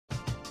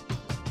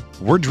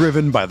We're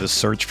driven by the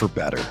search for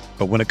better.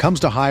 But when it comes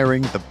to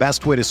hiring, the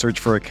best way to search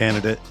for a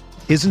candidate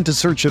isn't to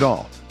search at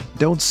all.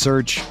 Don't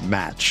search,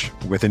 match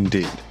with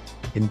Indeed.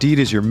 Indeed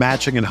is your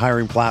matching and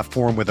hiring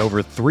platform with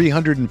over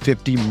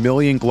 350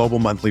 million global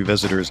monthly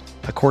visitors,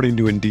 according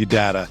to Indeed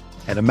data,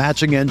 and a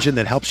matching engine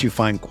that helps you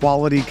find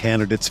quality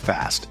candidates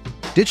fast.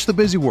 Ditch the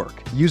busy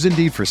work. Use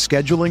Indeed for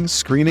scheduling,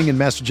 screening, and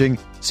messaging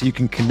so you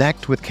can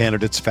connect with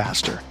candidates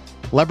faster.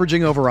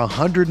 Leveraging over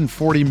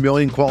 140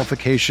 million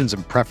qualifications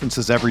and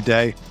preferences every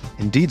day,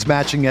 Indeed's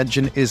matching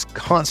engine is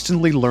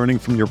constantly learning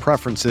from your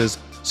preferences,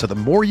 so the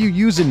more you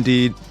use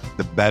Indeed,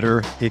 the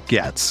better it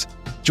gets.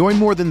 Join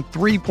more than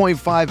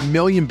 3.5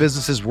 million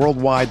businesses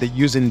worldwide that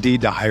use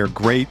Indeed to hire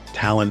great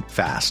talent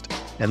fast.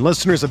 And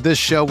listeners of this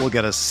show will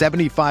get a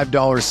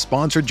 $75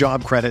 sponsored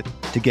job credit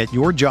to get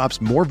your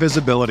jobs more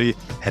visibility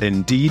at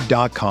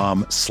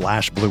Indeed.com/Blue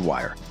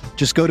Wire.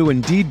 Just go to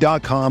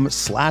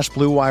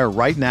Indeed.com/Blue Wire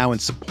right now and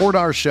support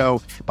our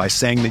show by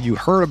saying that you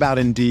heard about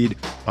Indeed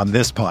on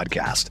this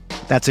podcast.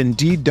 That's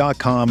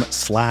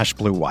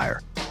Indeed.com/Blue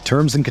Wire.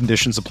 Terms and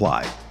conditions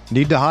apply.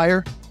 Need to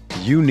hire?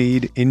 You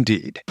need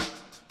Indeed.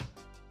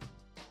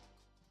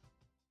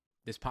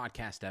 This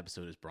podcast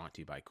episode is brought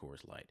to you by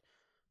Coors Light.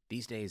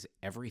 These days,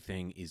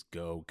 everything is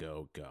go,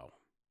 go, go.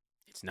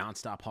 It's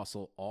nonstop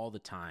hustle all the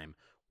time.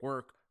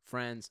 Work,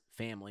 friends,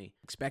 family,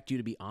 expect you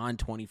to be on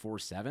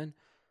 24/7.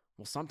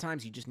 Well,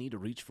 sometimes you just need to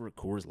reach for a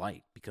Coors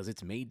Light because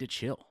it's made to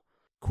chill.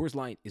 Coors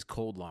Light is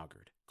cold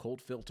lagered,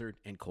 cold filtered,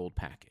 and cold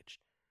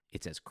packaged.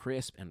 It's as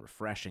crisp and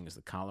refreshing as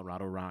the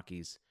Colorado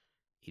Rockies.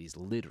 It is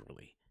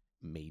literally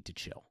made to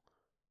chill.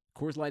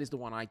 Coors Light is the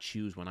one I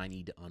choose when I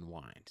need to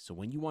unwind. So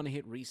when you want to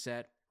hit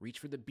reset, reach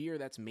for the beer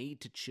that's made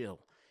to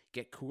chill.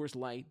 Get Coors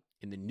Light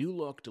in the new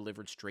look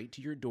delivered straight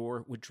to your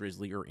door with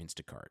Drizzly or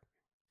Instacart.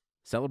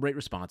 Celebrate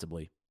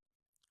responsibly.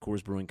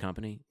 Coors Brewing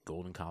Company,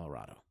 Golden,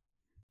 Colorado.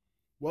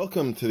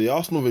 Welcome to the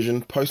Arsenal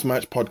Vision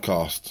post-match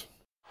podcast.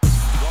 Well,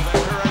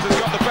 then Perez has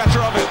got the better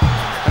of it,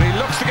 and he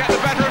looks to get the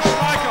better of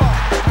Schmeichel,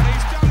 and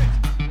he's done it.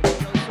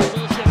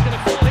 Wilshere's going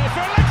to fall here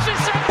for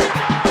Alexis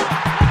Sanchez.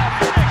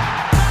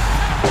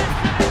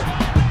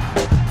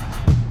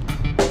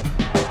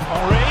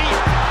 Henry,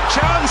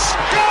 chance,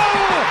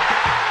 goal!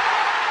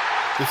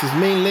 This is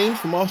me and Liam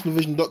from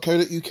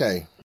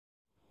arsenalvision.co.uk.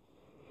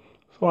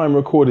 So I'm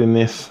recording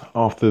this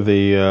after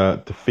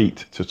the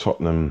defeat to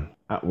Tottenham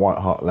at White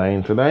Hart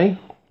Lane today.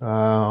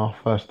 Our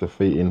first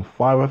defeat in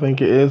 5, I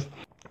think it is.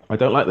 I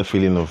don't like the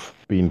feeling of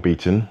being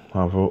beaten.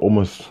 I've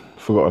almost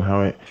forgotten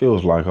how it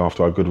feels like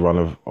after a good run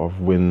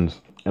of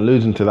wins. And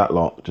losing to that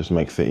lot just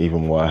makes it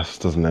even worse,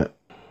 doesn't it?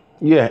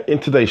 Yeah, in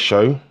today's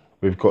show,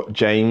 we've got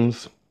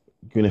James,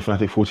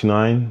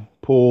 Unifanatic49,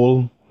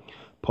 Paul,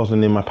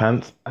 Pozzling in my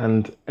pants,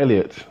 and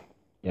Elliot,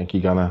 Yankee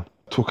Gunner,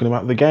 talking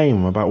about the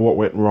game, about what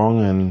went wrong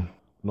and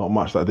not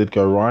much that did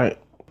go right.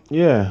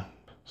 Yeah,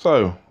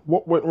 so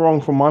what went wrong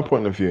from my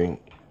point of view?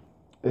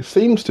 It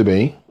seems to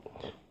be,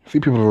 a few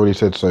people have already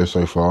said so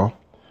far,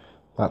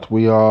 that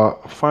we are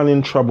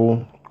having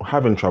trouble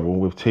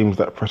with teams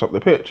that press up the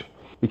pitch.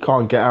 We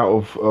can't get out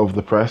of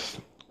the press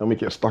and we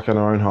get stuck in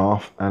our own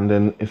half, and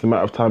then it's a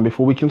matter of time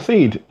before we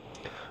concede.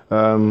 We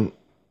got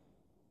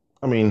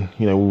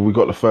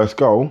the first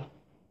goal.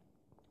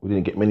 We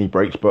didn't get many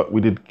breaks, but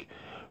we did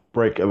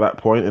break at that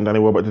point, and Danny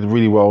Welbeck did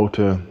really well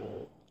to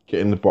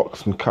get in the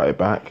box and cut it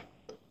back.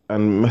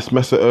 And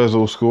Mesut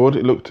Ozil scored.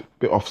 It looked a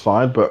bit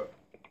offside, but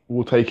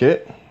we'll take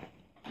it.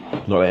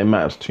 Not that it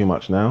matters too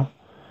much now.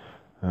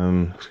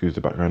 Excuse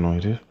the background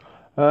noises.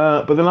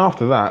 But then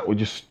after that, we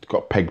just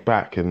got pegged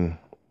back, and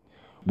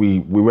we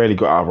rarely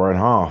got out of our own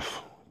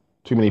half.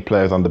 Too many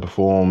players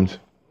underperformed.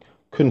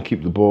 Couldn't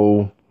keep the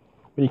ball.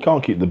 When you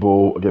can't keep the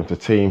ball against a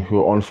team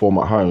who are on form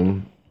at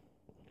home,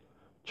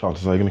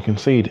 chances are you're going to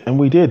concede. And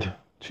we did.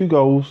 2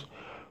 goals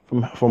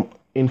from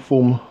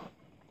in-form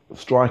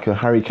striker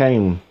Harry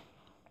Kane.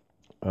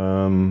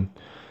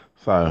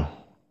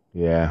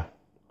 Yeah,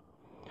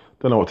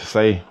 don't know what to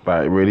say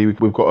about it really.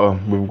 We've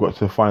got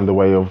to find a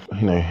way of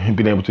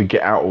being able to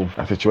get out of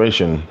that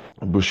situation.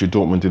 Borussia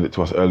Dortmund did it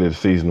to us earlier this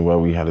season, where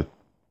we had a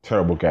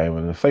terrible game,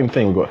 and the same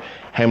thing. We got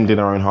hemmed in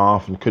our own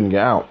half and couldn't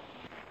get out.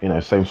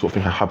 Same sort of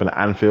thing happened at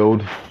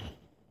Anfield.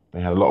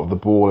 They had a lot of the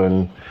ball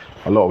and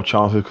a lot of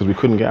chances because we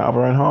couldn't get out of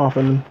our own half,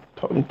 and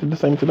Tottenham did the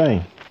same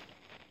today.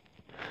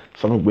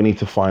 Something we need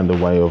to find a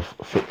way of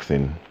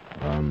fixing.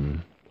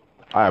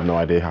 I have no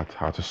idea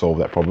how to solve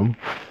that problem.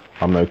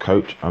 I'm no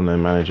coach, I'm no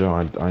manager,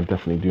 I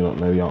definitely do not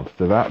know the answer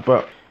to that,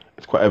 but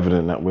it's quite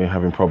evident that we're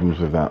having problems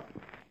with that,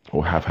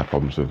 or have had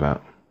problems with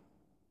that.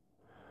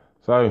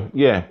 So,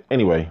 yeah,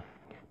 anyway,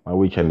 my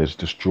weekend is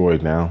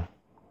destroyed now.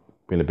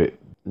 Been a bit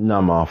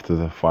numb after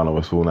the final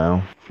whistle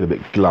now. Feel a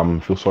bit glum,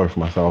 feel sorry for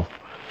myself,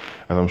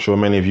 as I'm sure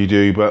many of you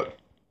do, but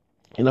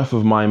enough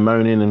of my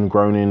moaning and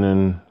groaning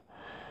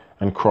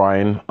and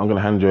crying. I'm going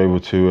to hand you over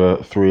to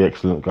 3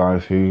 excellent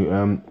guys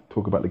who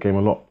talk about the game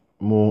a lot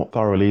more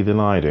thoroughly than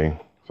I do.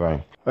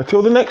 So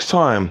until the next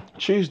time,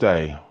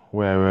 Tuesday,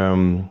 where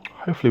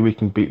hopefully we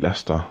can beat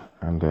Leicester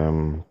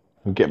and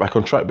get back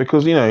on track.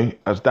 Because,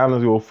 as down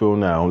as we all feel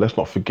now, let's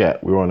not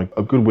forget we're on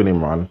a good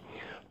winning run.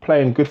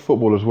 playing good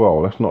football as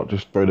well. Let's not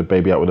just throw the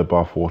baby out with the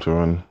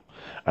bathwater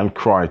and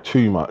cry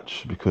too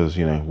much, because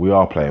we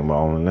are playing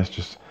well, and let's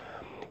just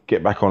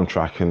get back on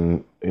track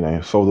and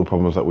solve the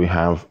problems that we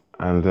have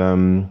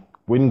and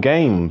win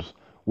games.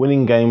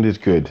 Winning games is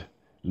good,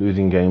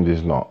 losing games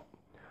is not.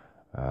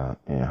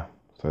 Yeah,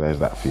 so there's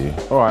that for you.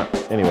 All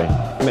right, anyway,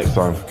 next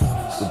time,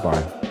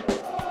 goodbye.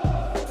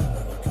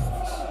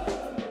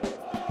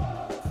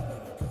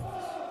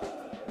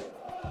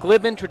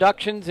 Glib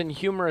introductions and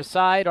humor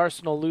aside,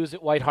 Arsenal lose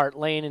at White Hart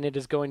Lane, and it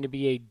is going to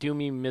be a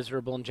doomy,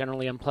 miserable, and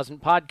generally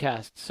unpleasant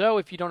podcast. So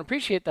if you don't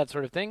appreciate that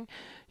sort of thing,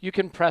 you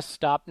can press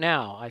stop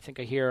now. I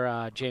think I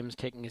hear James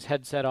taking his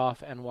headset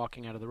off and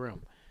walking out of the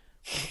room.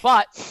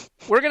 But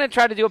we're going to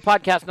try to do a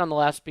podcast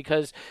nonetheless,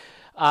 because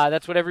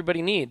that's what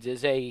everybody needs,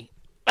 is a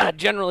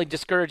generally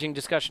discouraging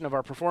discussion of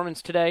our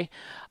performance today.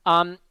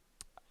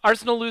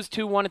 Arsenal lose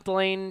 2-1 at the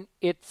Lane.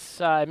 It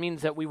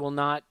means that we will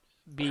not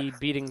be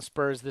beating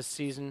Spurs this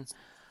season.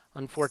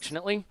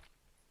 Unfortunately,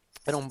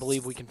 I don't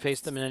believe we can face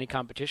them in any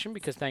competition,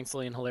 because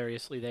thankfully and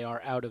hilariously they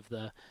are out of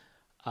the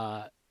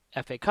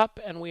FA Cup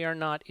and we are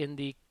not in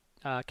the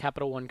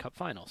Capital One Cup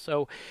final.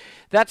 So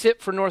that's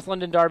it for North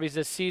London derbies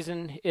this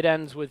season. It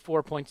ends with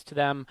 4 points to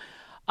them.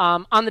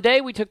 On the day,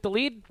 we took the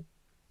lead,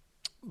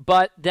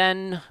 but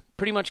then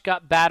pretty much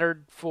got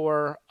battered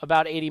for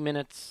about 80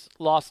 minutes,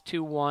 lost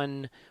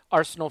 2-1.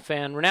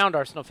 Renowned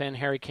Arsenal fan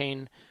Harry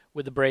Kane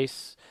with the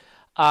brace.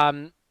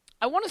 I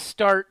want to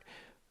start,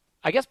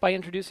 I guess, by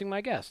introducing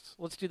my guests.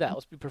 Let's do that.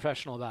 Let's be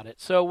professional about it.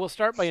 So we'll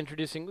start by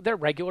introducing, they're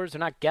regulars, they're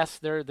not guests,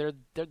 they're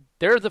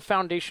the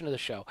foundation of the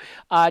show.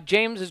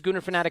 James is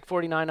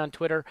GoonerFanatic49 on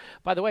Twitter.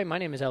 By the way, my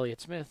name is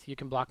Elliot Smith. You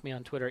can block me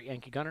on Twitter at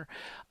Yankee Gunner.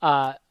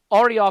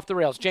 Already off the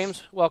rails.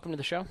 James, welcome to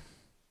the show.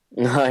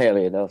 Hi,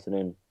 Elliot.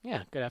 Afternoon.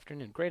 Yeah, good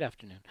afternoon. Great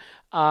afternoon.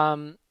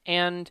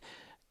 And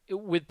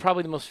with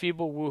probably the most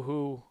feeble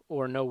woohoo,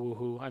 or no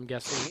woohoo, I'm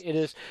guessing, it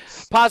is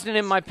Posnan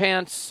in my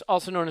pants,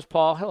 also known as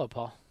Paul. Hello,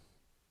 Paul.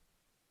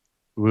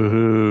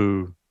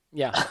 Woohoo.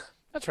 Yeah,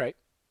 that's right.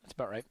 That's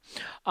about right.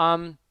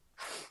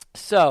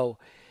 So,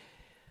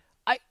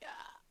 I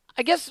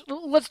guess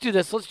let's do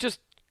this. Let's just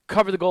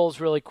cover the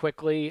goals really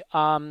quickly.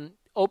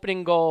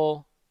 Opening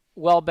goal,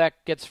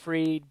 Welbeck gets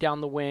free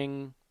down the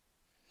wing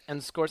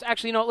and scores.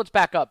 Actually, let's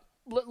back up.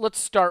 Let's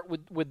start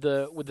with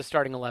the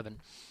starting 11.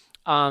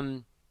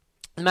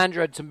 The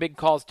manager had some big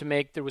calls to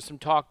make. There was some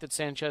talk that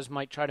Sanchez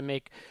might try to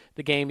make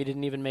the game. He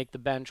didn't even make the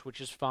bench, which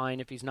is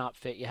fine. If he's not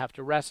fit, you have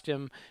to rest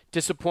him.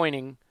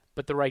 Disappointing,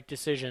 but the right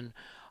decision.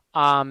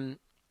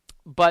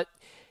 But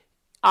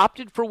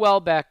opted for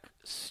Welbeck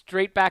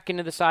straight back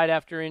into the side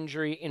after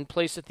injury in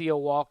place of Theo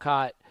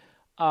Walcott.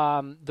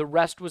 The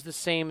rest was the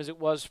same as it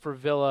was for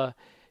Villa.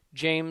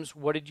 James,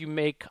 what did you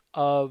make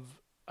of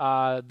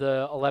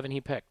the 11 he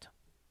picked?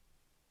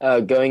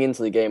 Going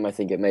into the game, I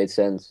think it made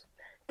sense.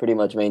 Pretty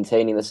much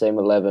maintaining the same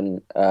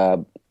 11,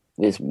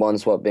 this one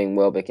swap being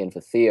Welbeck in for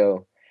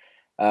Theo.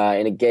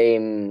 In a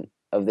game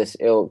of this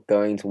ilk,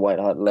 going to White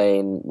Hart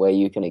Lane, where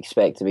you can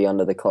expect to be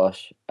under the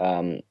cosh,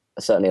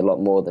 certainly a lot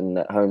more than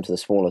at home to the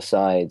smaller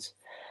sides.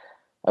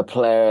 A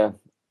player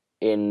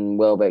in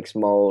Welbeck's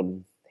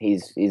mould,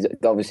 he's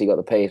obviously got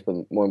the pace,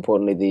 but more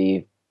importantly,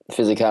 the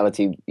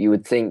physicality. You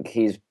would think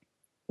he's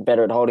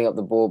better at holding up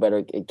the ball, better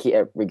at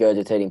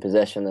regurgitating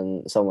possession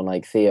than someone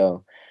like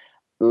Theo.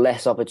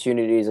 Less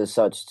opportunities as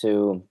such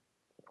to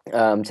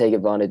take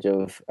advantage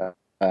of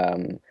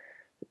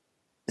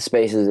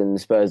spaces in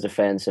Spurs'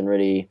 defence and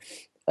really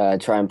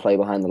try and play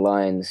behind the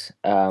lines,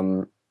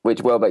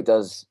 which Welbeck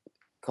does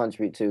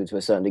contribute to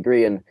a certain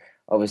degree. And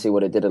obviously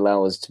what it did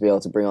allow was to be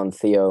able to bring on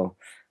Theo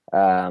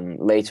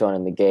later on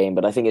in the game.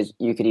 But I think as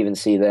you could even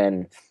see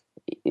then,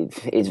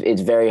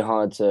 it's very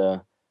hard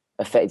to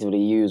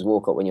effectively use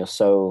Walcott when you're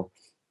so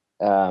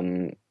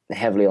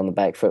heavily on the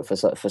back foot for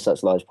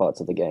such large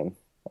parts of the game.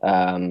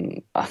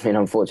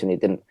 Unfortunately, it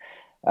didn't.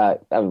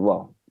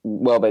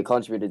 Welbeck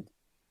contributed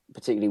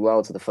particularly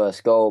well to the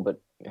first goal,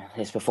 but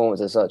his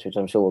performance as such, which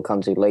I'm sure we'll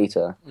come to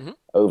later,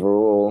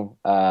 overall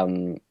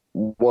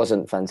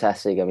wasn't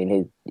fantastic. I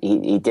mean,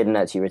 he didn't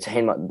actually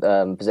retain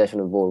possession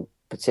of the ball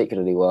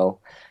particularly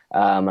well,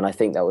 and I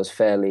think that was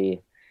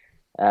fairly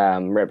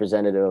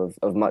representative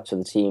of much of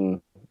the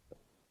team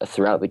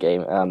throughout the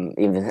game.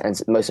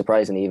 And most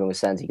surprisingly, even with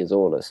Santi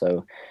Cazorla.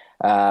 So.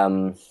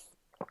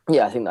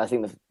 Yeah, I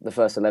think the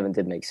first 11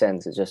 did make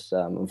sense. It's just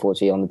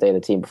unfortunately on the day the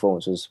team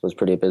performance was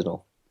pretty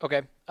abysmal.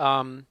 Okay.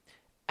 How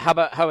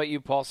about you,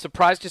 Paul?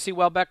 Surprised to see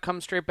Welbeck come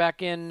straight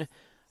back in,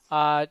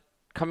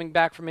 coming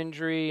back from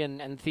injury,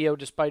 and Theo,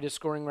 despite his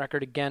scoring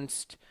record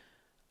against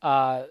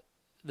the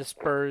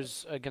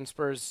Spurs,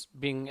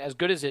 being as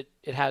good as it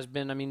has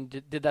been. I mean,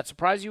 did that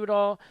surprise you at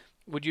all?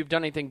 Would you have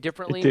done anything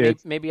differently? It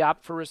did. Maybe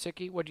opt for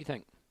Rosicky? What do you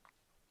think?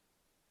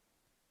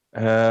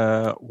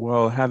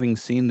 Well, having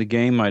seen the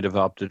game, I'd have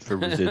opted for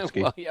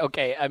Rosicky. Well,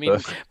 okay, I mean,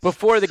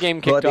 before the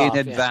game kicked off. But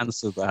in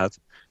advance of that,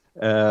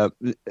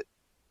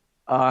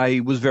 I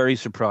was very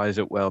surprised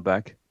at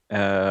Welbeck.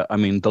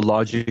 The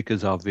logic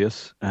is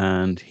obvious,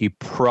 and he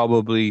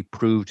probably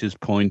proved his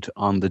point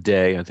on the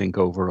day, I think,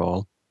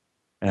 overall.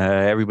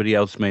 Everybody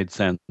else made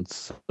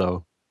sense.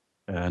 So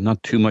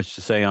not too much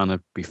to say on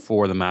it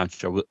before the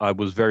match. I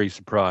was very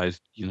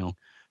surprised.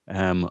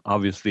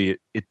 Obviously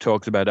it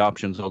talks about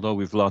options. Although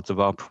we've lots of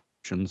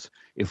options,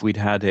 if we'd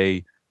had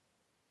a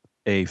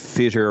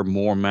fitter,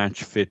 more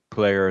match fit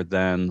player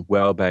than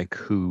Welbeck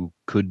who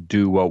could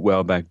do what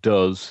Welbeck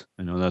does,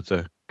 I know that's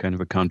a kind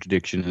of a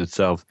contradiction in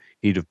itself,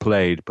 he'd have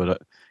played.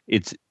 But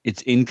it's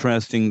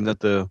interesting that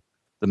the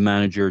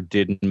manager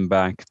didn't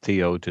back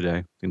Theo today.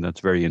 I think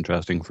that's very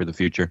interesting for the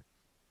future.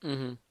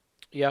 Mm-hmm.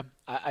 Yeah,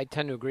 I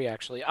tend to agree,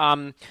 actually.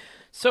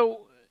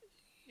 So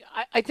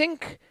I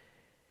think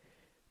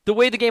the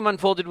way the game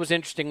unfolded was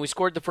interesting. We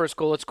scored the first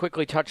goal. Let's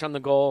quickly touch on the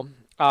goal.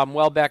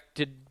 Welbeck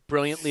did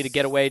brilliantly to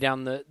get away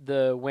down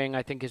the wing.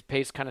 I think his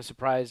pace kind of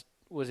surprised,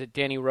 was it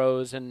Danny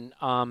Rose? And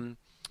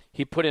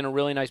he put in a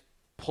really nice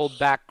pulled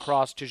back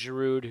cross to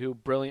Giroud, who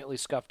brilliantly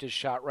scuffed his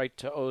shot right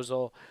to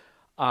Ozil.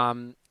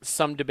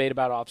 Some debate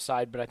about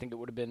offside, but I think it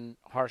would have been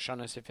harsh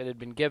on us if it had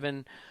been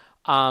given.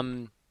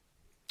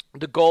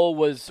 The goal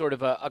was sort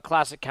of a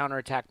classic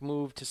counterattack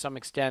move to some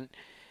extent.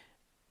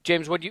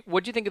 James, what do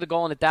you think of the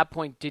goal? And at that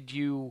point, did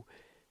you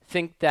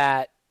think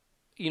that,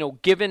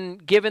 given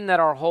that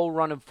our whole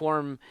run of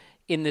form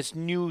in this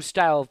new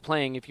style of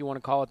playing, if you want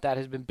to call it that,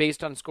 has been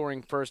based on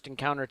scoring first and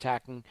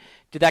counterattacking,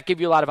 did that give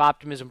you a lot of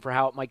optimism for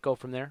how it might go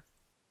from there?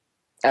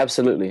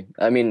 Absolutely.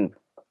 I mean,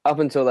 up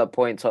until that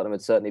point, Tottenham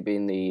had certainly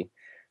been the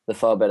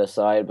far better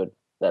side, but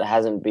that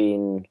hasn't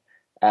been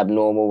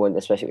abnormal,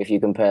 especially if you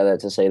compare that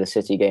to, say, the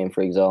City game,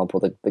 for example,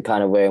 the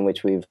kind of way in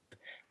which we've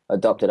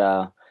adopted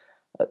our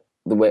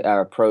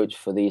approach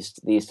for these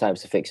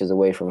types of fixtures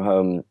away from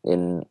home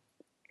in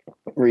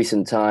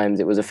recent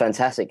times. It was a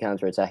fantastic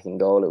counter-attacking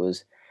goal. It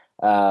was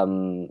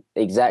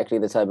exactly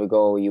the type of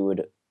goal you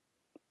would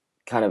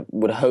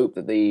hope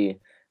that the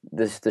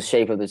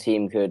shape of the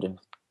team could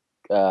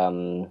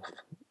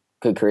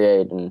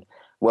create. And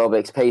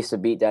Welbeck's pace to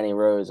beat Danny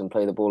Rose and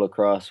play the ball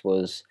across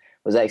was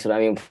excellent.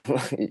 I mean,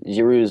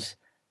 Giroud's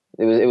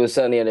it was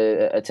certainly an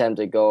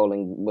attempted goal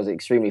and was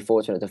extremely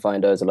fortunate to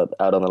find Ozil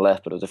out on the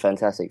left, but it was a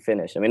fantastic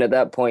finish. I mean, at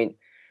that point,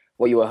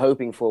 what you were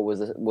hoping for was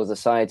the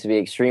side to be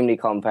extremely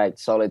compact,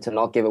 solid, to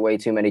not give away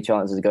too many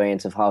chances going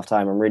into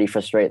halftime and really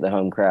frustrate the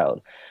home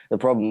crowd. The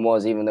problem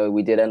was, even though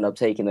we did end up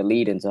taking the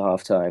lead into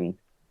halftime,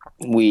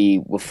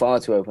 we were far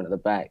too open at the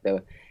back.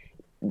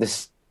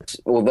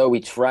 Although we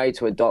tried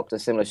to adopt a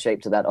similar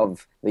shape to that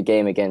of the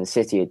game against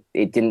City,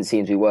 it didn't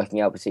seem to be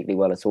working out particularly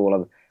well at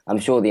all. I'm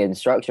sure the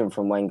instruction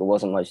from Wenger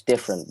wasn't much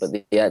different, but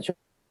the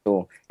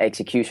actual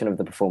execution of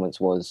the performance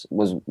was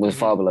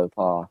far below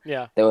par.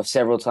 Yeah. There were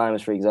several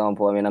times, for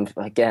example, I mean,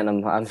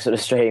 I'm sort of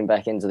straying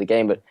back into the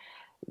game, but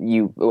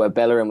where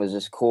Bellerin was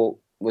just caught,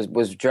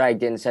 was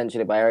dragged in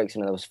essentially by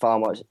Eriksen, and there was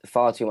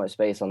far too much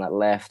space on that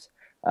left.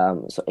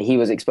 So he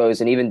was exposed,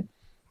 and even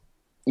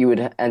you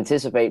would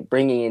anticipate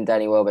bringing in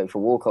Danny Welbeck for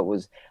Walcott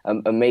was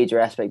a major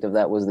aspect of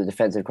that was the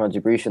defensive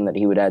contribution that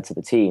he would add to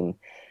the team.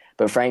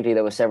 But frankly,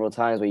 there were several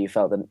times where you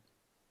felt that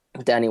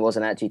Danny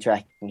wasn't actually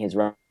tracking his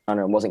runner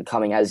and wasn't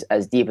coming as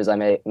deep as I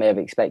may have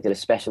expected,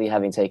 especially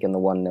having taken the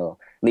 1-0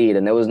 lead.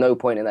 And there was no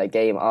point in that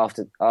game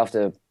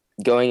after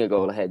going a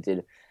goal ahead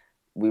did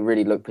we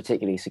really look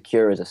particularly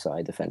secure as a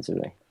side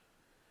defensively.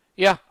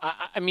 Yeah,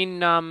 I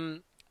mean,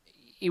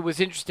 it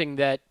was interesting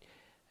that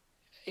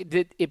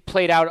it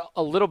played out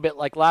a little bit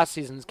like last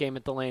season's game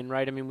at the Lane,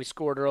 right? I mean, we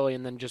scored early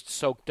and then just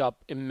soaked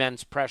up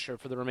immense pressure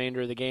for the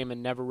remainder of the game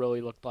and never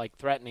really looked like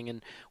threatening.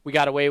 And we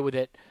got away with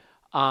it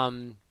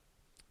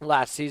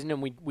last season,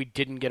 and we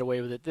didn't get away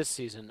with it this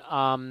season.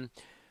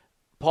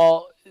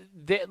 Paul,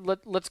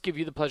 let's give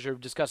you the pleasure of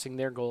discussing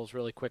their goals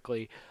really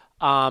quickly.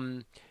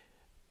 The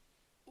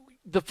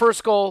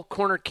first goal,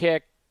 corner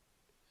kick,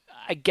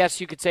 I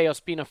guess you could say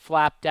Ospina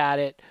flapped at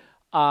it.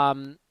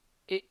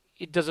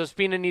 Does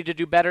Ospina need to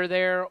do better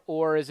there,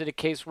 or is it a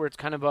case where it's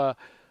kind of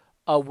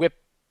a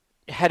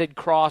whip-headed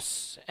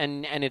cross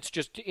and it's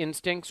just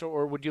instincts,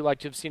 or would you like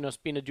to have seen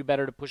Ospina do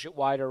better to push it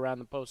wider around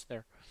the post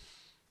there?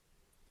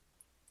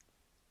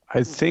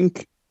 I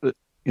think,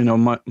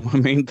 my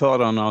main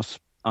thought on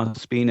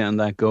Ospina and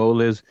that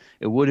goal is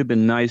it would have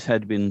been nice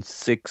had been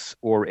 6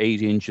 or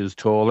 8 inches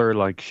taller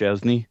like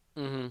Szczesny,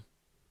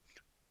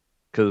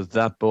 because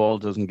that ball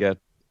doesn't get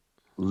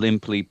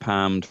limply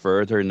palmed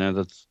further.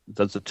 Now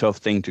that's a tough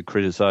thing to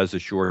criticize a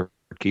short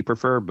keeper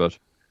for, but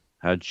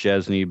had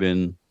Szczesny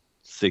been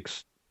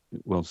Szczesny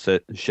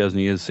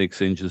is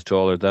 6 inches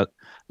taller,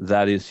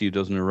 that issue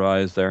doesn't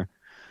arise there.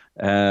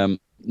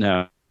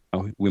 Now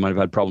we might have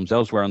had problems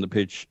elsewhere on the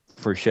pitch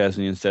for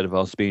Szczesny instead of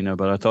Ospina,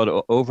 but I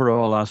thought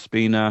overall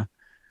Ospina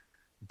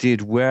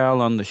did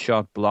well on the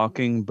shot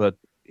blocking, but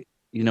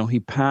he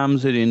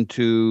palms it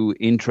into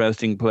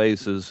interesting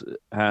places,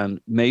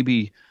 and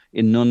maybe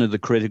in none of the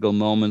critical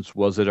moments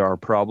was it our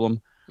problem,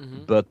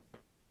 but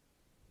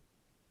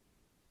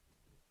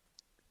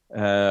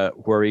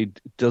where he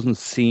doesn't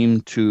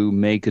seem to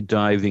make a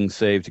diving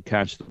save to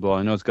catch the ball.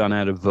 I know it's gone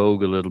out of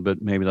vogue a little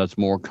bit. Maybe that's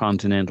more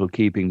continental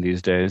keeping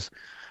these days,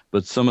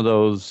 but some of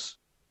those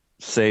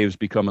saves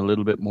become a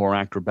little bit more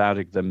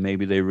acrobatic than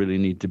maybe they really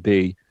need to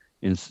be.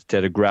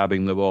 instead of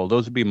grabbing the ball.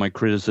 Those would be my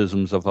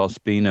criticisms of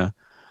Ospina.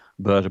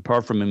 But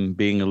apart from him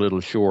being a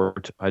little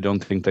short, I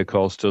don't think they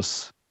cost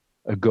us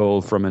a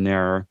goal from an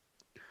error.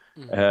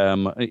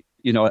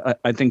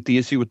 I think the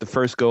issue with the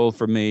first goal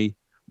for me,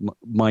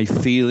 my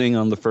feeling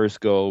on the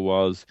first goal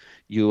was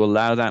you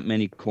allow that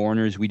many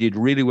corners. We did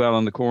really well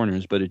on the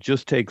corners, but it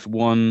just takes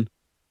one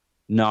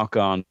knock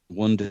on,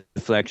 one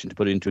deflection to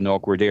put it into an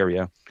awkward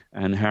area.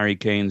 And Harry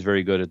Kane's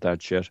very good at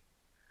that shit.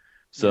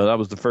 So that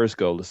was the first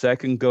goal. The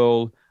second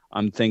goal,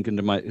 I'm thinking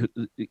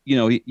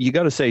you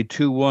got to say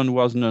 2-1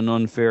 wasn't an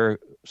unfair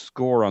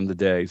score on the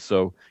day.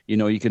 So,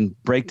 you can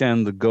break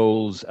down the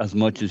goals as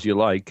much as you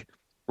like.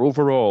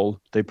 Overall,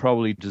 they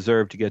probably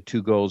deserve to get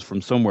 2 goals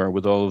from somewhere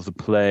with all of the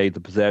play,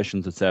 the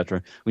possessions,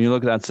 etc. When you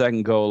look at that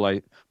second goal,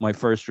 my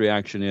first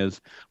reaction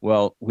is,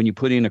 well, when you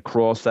put in a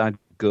cross that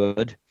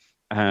good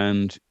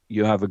and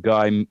you have a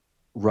guy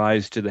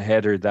rise to the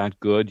header that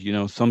good,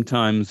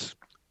 sometimes,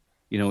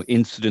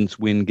 incidents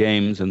win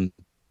games, and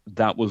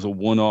that was a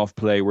one-off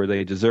play where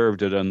they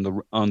deserved it, and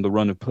on the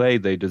run of play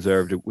they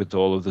deserved it with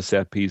all of the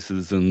set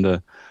pieces and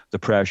the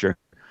pressure.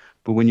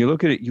 But when you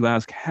look at it, you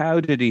ask,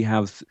 how did he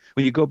have,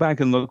 when you go back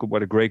and look at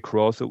what a great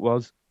cross it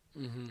was,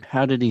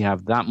 how did he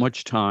have that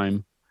much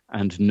time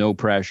and no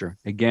pressure?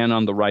 Again,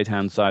 on the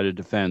right-hand side of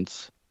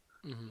defense.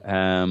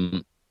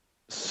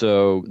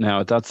 So now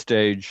at that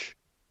stage,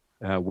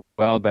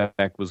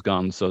 Welbeck was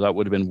gone, so that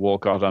would have been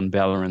Walcott on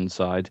Bellerin's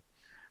side.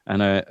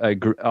 And I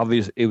agree,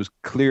 obviously, it was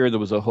clear there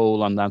was a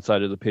hole on that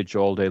side of the pitch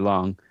all day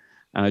long.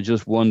 And I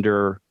just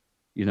wonder,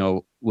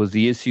 was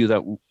the issue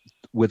that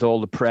with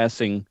all the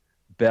pressing,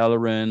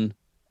 Bellerin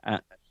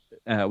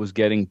was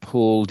getting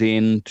pulled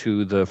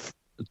into the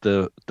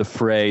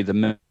fray,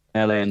 the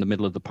melee in the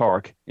middle of the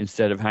park,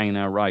 instead of hanging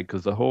out right,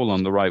 because the hole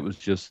on the right was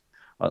just,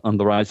 on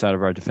the right side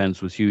of our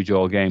defence was huge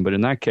all game. But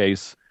in that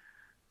case,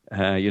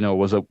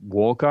 was it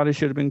Walcott who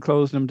should have been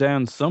closing him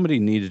down? Somebody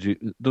needed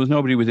to. There was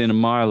nobody within a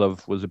mile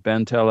of, was it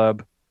Ben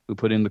Telab who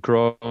put in the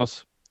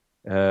cross?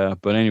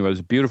 But anyway, it was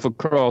a beautiful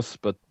cross,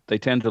 but they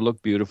tend to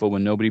look beautiful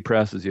when nobody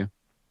presses you.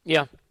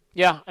 Yeah.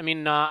 I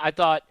mean, I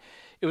thought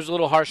it was a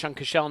little harsh on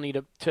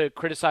Koscielny to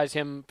criticize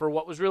him for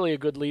what was really a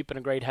good leap and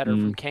a great header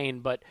from Kane,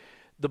 but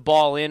the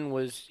ball in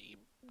was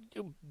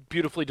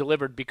beautifully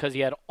delivered because he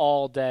had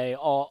all day,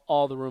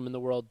 all the room in the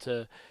world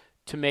to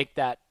make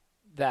that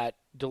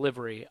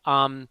delivery.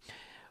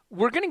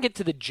 We're going to get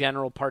to the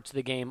general parts of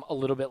the game a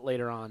little bit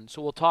later on,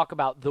 so we'll talk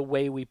about the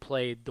way we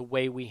played, the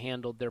way we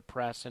handled their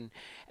press, and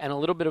a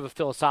little bit of a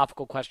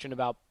philosophical question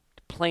about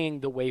playing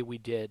the way we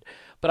did.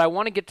 But I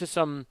want to get to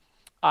some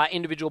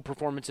individual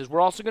performances.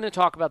 We're also going to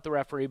talk about the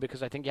referee,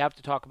 because I think you have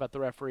to talk about the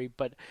referee,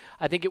 but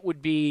I think it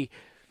would be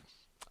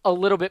a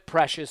little bit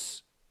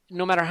precious,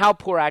 no matter how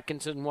poor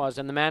Atkinson was,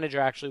 and the manager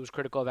actually was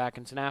critical of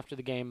Atkinson after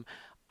the game.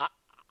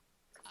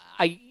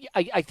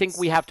 I think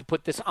we have to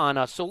put this on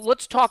us. So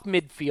let's talk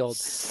midfield.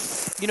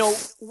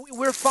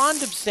 We're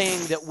fond of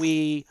saying that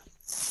we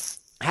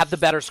have the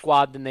better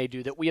squad than they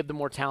do, that we have the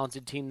more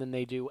talented team than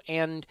they do.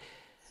 And,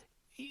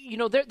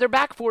 their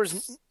back four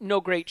is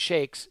no great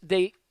shakes.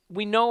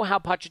 We know how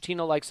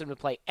Pochettino likes them to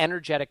play,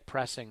 energetic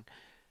pressing.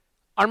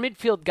 Our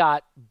midfield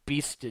got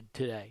beasted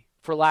today,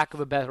 for lack of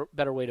a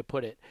better way to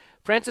put it.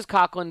 Francis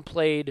Coquelin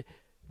played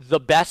the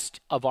best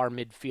of our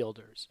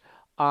midfielders.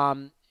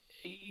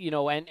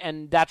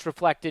 And that's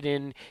reflected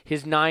in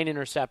his 9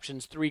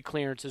 interceptions, 3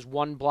 clearances,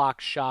 1 block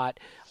shot.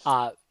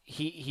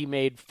 He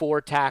made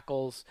 4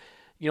 tackles.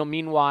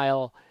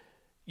 Meanwhile,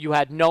 you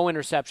had no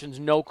interceptions,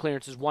 no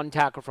clearances, 1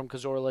 tackle from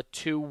Cazorla,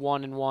 2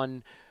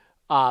 1-1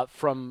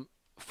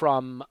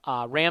 from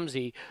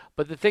Ramsey.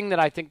 But the thing that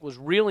I think was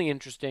really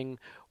interesting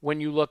when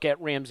you look at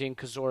Ramsey and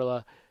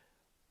Cazorla,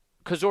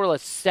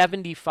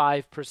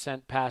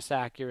 75% pass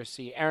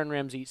accuracy. Aaron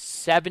Ramsey,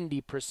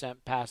 70%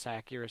 pass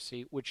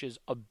accuracy, which is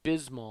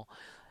abysmal.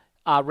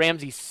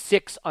 Ramsey,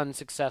 6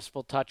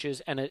 unsuccessful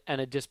touches and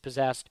a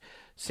dispossessed.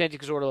 Santi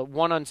Cazorla,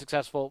 1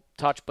 unsuccessful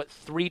touch, but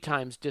 3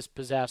 times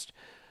dispossessed.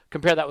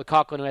 Compare that with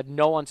Coquelin, who had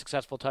no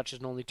unsuccessful touches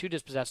and only 2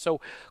 dispossessed.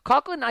 So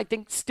Coquelin, I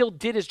think, still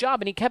did his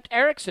job, and he kept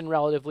Eriksen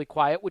relatively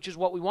quiet, which is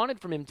what we wanted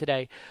from him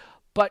today.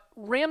 But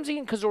Ramsey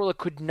and Cazorla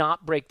could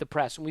not break the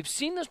press. And we've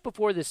seen this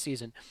before this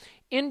season.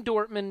 In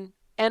Dortmund,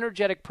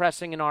 energetic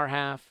pressing in our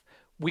half,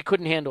 we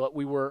couldn't handle it.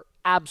 We were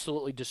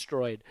absolutely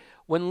destroyed.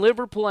 When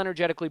Liverpool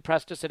energetically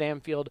pressed us at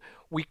Anfield,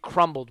 we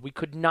crumbled. We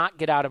could not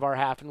get out of our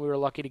half, and we were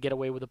lucky to get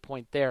away with a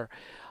point there.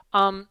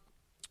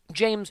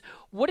 James,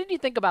 what did you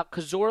think about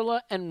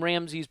Cazorla and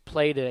Ramsey's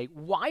play today?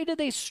 Why do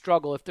they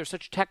struggle, if they're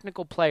such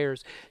technical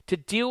players, to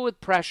deal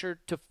with pressure,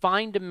 to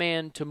find a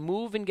man, to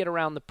move and get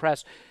around the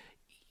press?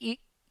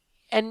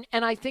 And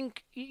I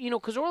think,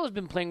 Cazorla's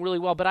been playing really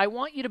well, but I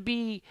want you to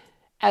be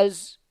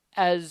as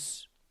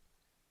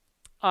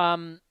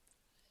I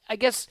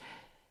guess,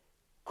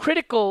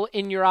 critical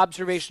in your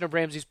observation of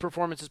Ramsey's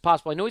performance as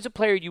possible. I know he's a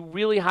player you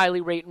really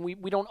highly rate, and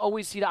we don't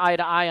always see eye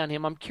to eye on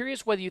him. I'm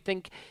curious whether you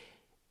think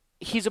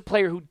he's a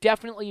player who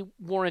definitely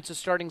warrants a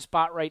starting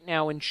spot right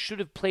now and should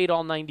have played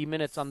all 90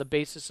 minutes on the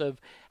basis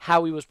of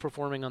how he was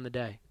performing on the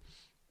day.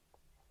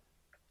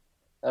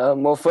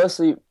 Well,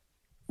 firstly,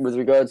 with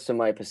regards to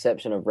my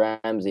perception of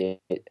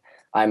Ramsey,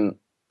 I'm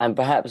I'm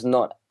perhaps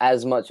not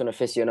as much an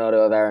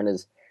aficionado of Aaron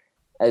as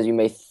you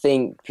may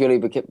think, purely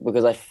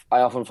because I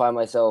often find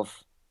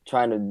myself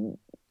trying to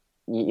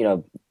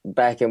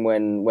back him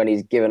when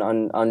he's given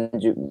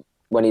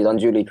when he's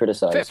unduly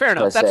criticized. Fair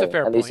enough. That's a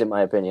fair at point. least in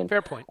my opinion.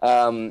 Fair point.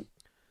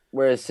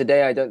 Whereas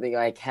today, I don't think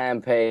I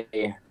can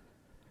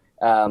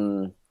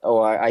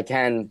or I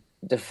can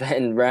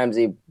defend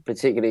Ramsey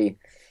particularly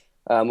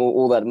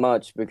all that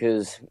much,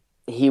 because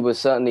he was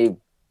certainly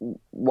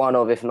one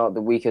of, if not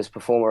the weakest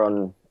performer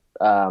on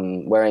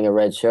wearing a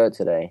red shirt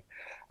today.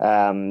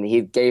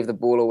 He gave the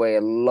ball away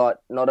a lot,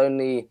 not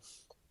only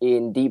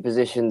in deep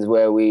positions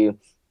where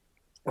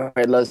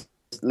it led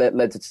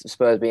to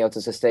Spurs being able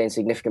to sustain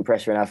significant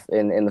pressure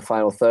in the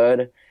final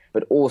third,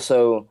 but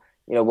also,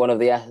 one of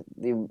the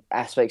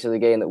aspects of the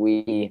game that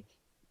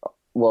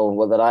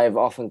I've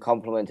often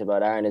complimented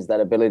about Aaron is that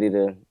ability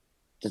to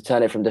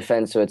turn it from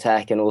defense to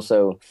attack, and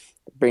also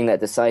bring that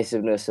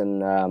decisiveness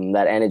and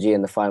that energy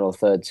in the final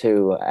third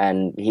too.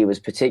 And he was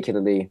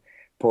particularly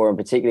poor and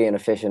particularly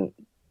inefficient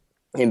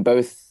in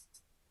both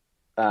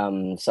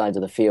sides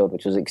of the field,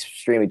 which was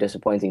extremely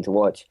disappointing to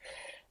watch.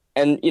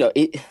 And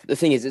the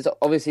thing is,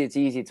 it's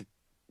easy to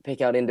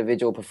pick out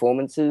individual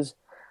performances,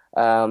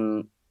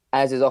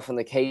 as is often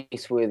the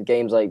case with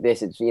games like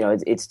this.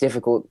 It's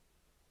difficult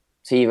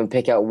to even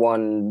pick out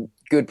one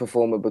good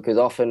performer, because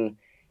often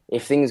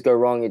if things go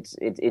wrong,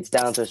 it's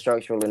down to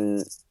structural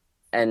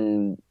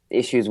and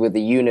issues with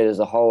the unit as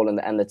a whole,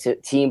 and the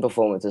team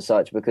performance as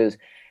such, because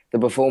the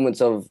performance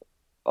of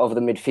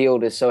the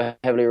midfield is so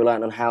heavily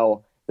reliant on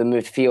how the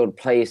midfield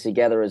plays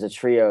together as a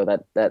trio,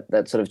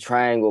 that sort of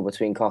triangle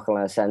between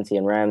Coquelin, Santi,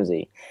 and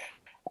Ramsey.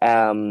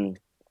 And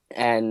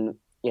that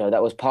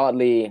was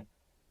partly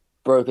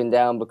broken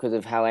down because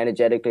of how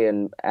energetically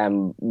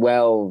and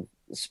well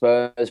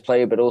Spurs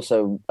played, but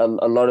also a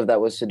lot of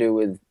that was to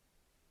do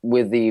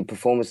with the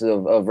performances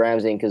of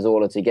Ramsey and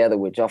Cazorla together,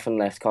 which often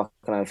left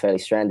Coquelin fairly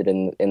stranded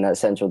in that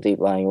central deep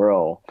lying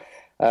role.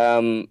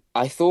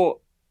 I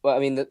thought,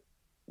 the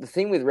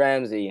thing with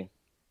Ramsey,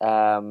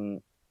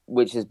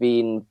 which has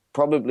been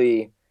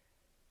probably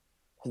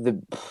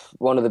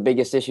one of the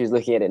biggest issues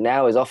looking at it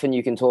now, is often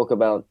you can talk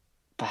about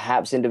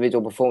perhaps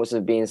individual performances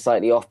being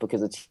slightly off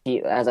because the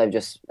team, as I've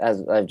just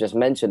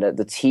mentioned, that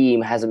the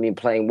team hasn't been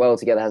playing well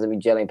together, hasn't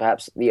been gelling.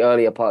 Perhaps the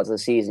earlier parts of the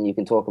season, you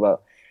can talk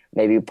about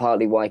maybe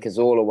partly why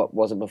Cazorla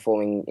wasn't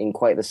performing in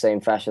quite the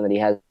same fashion that he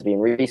has been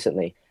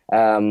recently.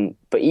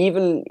 But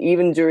even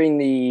in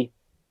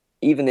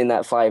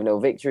that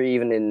 5-0 victory,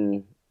 even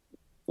in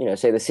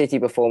say the City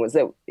performance,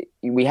 that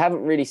we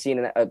haven't really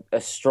seen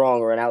a strong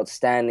or an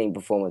outstanding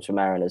performance from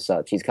Aaron as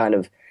such. He's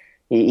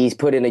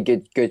put in a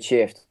good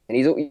shift, and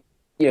he's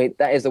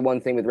that is the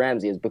one thing with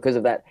Ramsey, is because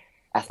of that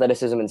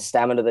athleticism and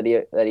stamina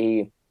that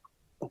he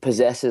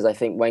possesses. I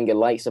think Wenger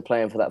likes to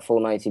play him for that full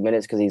 90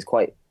 minutes because he's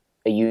quite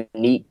a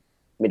unique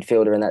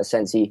midfielder in that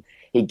sense. He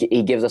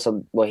gives us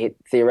he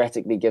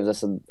theoretically gives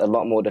us a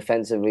lot more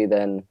defensively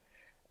than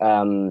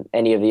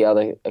any of the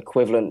other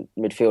equivalent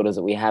midfielders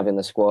that we have in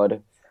the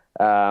squad,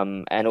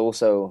 and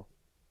also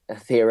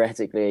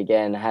theoretically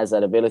again has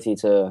that ability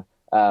to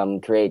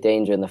create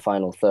danger in the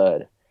final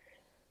third.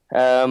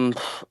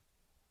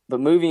 But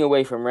moving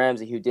away from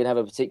Ramsey, who did have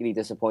a particularly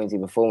disappointing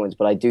performance,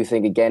 but I do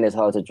think again is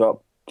hard to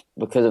drop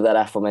because of that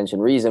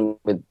aforementioned reason,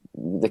 with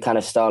the kind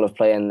of style of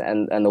play and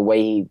the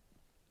way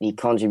he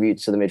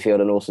contributes to the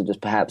midfield, and also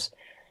just perhaps,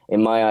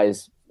 in my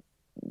eyes,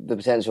 the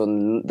potential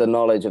and the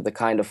knowledge of the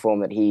kind of form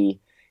that he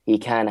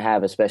can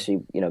have, especially,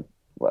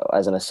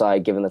 as an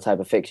aside, given the type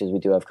of fixtures we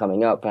do have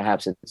coming up,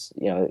 perhaps it's,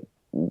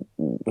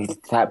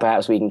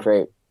 perhaps we can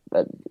create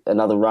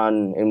another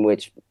run in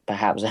which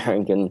perhaps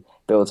Aaron can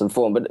build some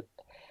form. But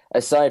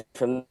aside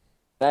from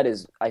that,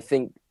 I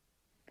think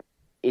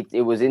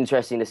it was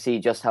interesting to see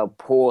just how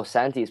poor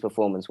Santi's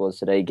performance was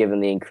today,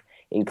 given the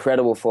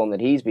incredible form that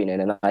he's been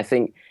in. And I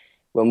think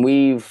when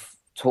we've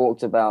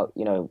talked about,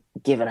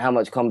 given how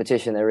much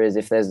competition there is,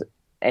 if there's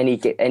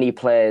any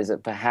players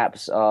that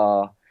perhaps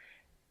are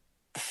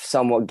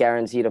somewhat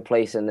guaranteed a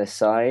place in this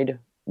side,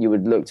 you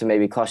would look to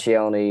maybe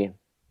Koscielny,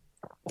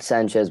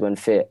 Sanchez when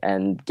fit,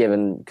 and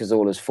given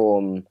Cazorla's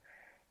form,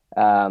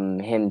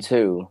 him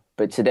too.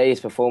 But today's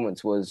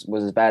performance was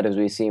as bad as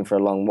we've seen for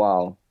a long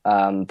while.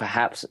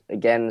 Perhaps,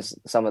 again,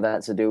 some of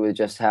that to do with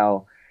just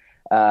how,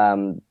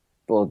 down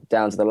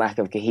to the lack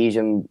of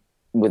cohesion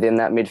within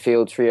that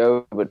midfield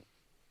trio. But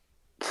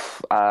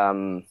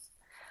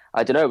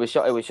I don't know,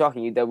 it was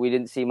shocking that we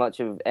didn't see much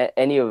of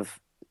any of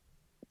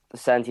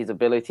Santi's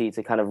ability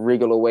to kind of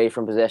wriggle away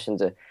from possession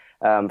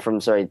from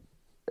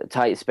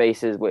tight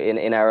spaces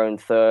in our own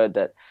third,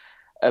 that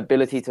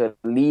ability to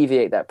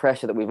alleviate that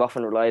pressure that we've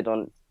often relied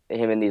on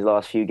him in these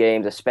last few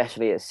games,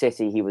 especially at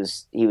City. He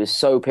was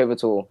so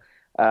pivotal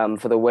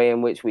for the way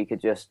in which we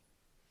could just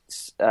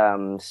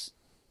sort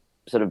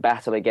of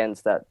battle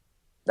against that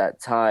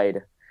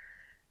tide.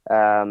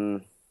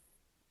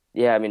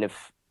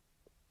 If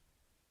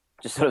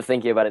just sort of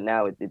thinking about it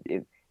now,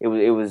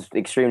 it was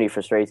extremely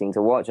frustrating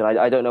to watch, and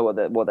I don't know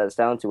what that's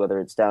down to. Whether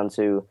it's down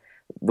to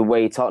the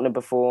way Tottenham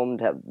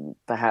performed,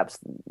 perhaps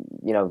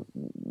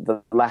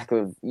the lack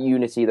of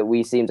unity that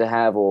we seem to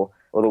have, or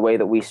the way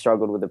that we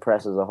struggled with the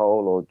press as a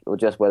whole, or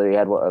just whether he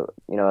had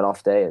an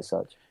off day as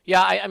such.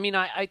 Yeah,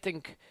 I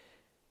think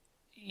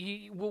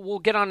we'll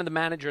get on to the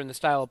manager and the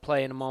style of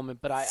play in a moment,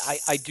 but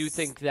I do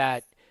think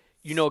that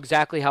you know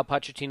exactly how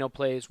Pochettino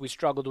plays. We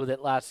struggled with it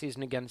last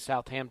season against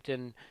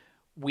Southampton.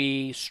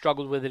 We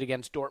struggled with it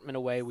against Dortmund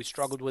away. We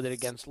struggled with it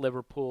against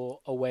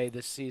Liverpool away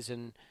this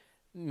season.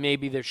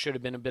 Maybe there should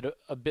have been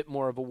a bit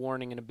more of a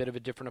warning and a bit of a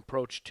different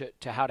approach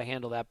to how to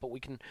handle that, but we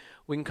can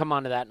come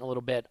on to that in a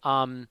little bit.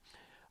 I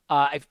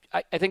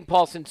think,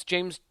 Paul, since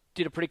James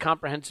did a pretty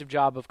comprehensive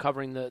job of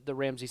covering the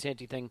Ramsey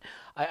Santi thing,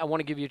 I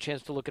want to give you a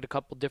chance to look at a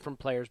couple different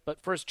players.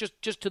 But first,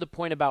 just to the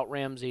point about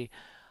Ramsey,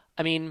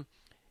 I mean,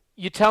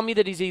 you tell me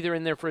that he's either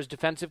in there for his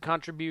defensive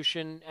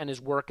contribution and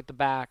his work at the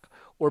back,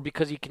 or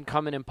because he can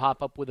come in and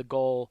pop up with a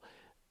goal.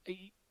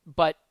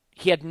 But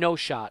he had no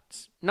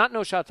shots. Not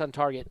no shots on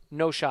target,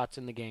 no shots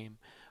in the game.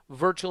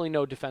 Virtually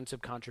no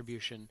defensive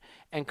contribution.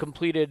 And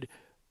completed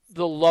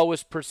the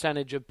lowest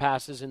percentage of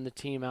passes in the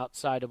team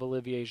outside of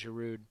Olivier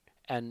Giroud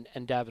and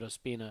David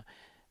Ospina.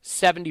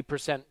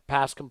 70%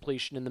 pass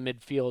completion in the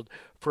midfield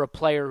for a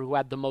player who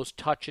had the most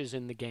touches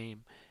in the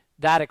game.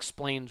 That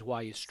explains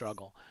why you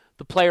struggle.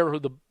 The player who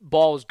the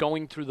ball is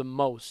going through the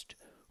most,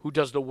 who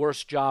does the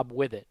worst job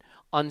with it,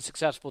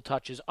 unsuccessful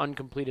touches,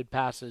 uncompleted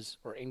passes,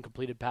 or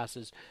incompleted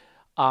passes,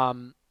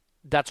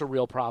 that's a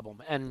real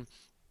problem. And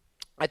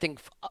I think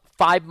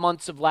 5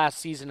 months of last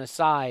season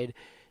aside,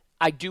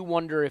 I do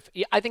wonder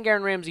I think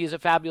Aaron Ramsey is a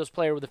fabulous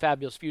player with a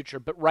fabulous future,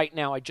 but right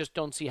now I just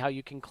don't see how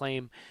you can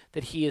claim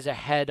that he is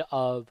ahead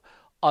of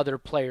other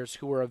players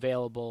who are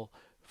available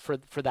for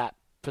that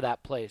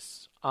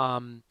place.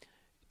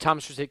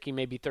 Thomas Rosicky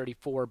may be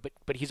 34,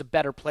 but he's a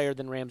better player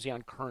than Ramsey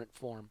on current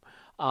form.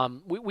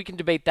 We can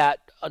debate that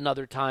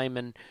another time,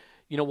 and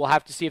we'll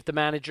have to see if the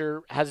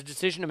manager has a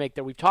decision to make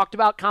there. We've talked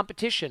about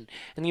competition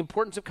and the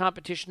importance of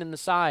competition in the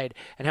side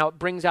and how it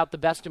brings out the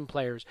best in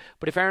players.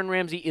 But if Aaron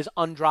Ramsey is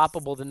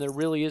undroppable, then there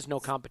really is no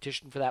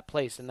competition for that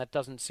place, and that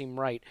doesn't seem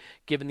right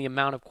given the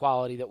amount of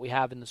quality that we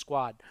have in the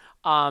squad.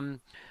 I'll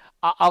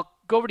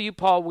go over to you,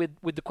 Paul,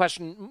 with the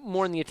question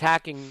more in the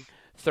attacking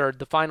third,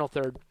 the final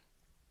third.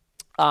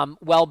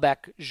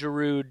 Welbeck,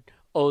 Giroud,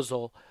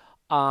 Ozil.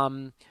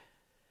 Mesut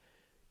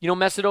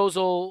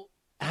Ozil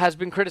has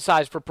been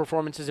criticized for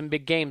performances in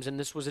big games, and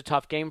this was a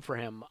tough game for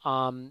him.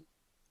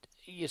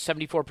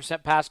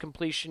 74% pass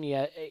completion.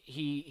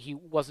 He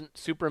wasn't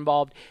super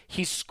involved.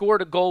 He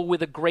scored a goal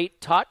with a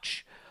great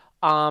touch,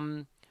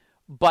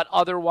 but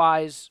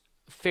otherwise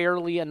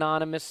fairly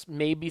anonymous,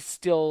 maybe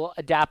still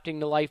adapting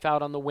to life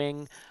out on the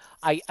wing.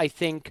 I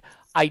think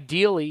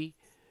ideally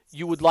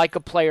you would like a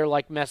player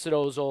like Mesut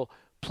Ozil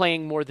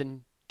playing more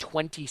than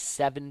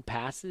 27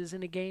 passes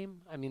in a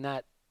game. I mean,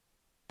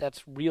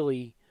 that's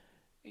really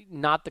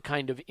not the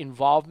kind of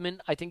involvement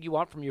I think you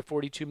want from your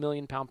 42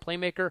 million pound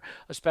playmaker,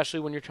 especially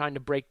when you're trying to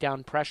break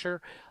down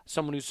pressure.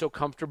 Someone who's so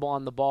comfortable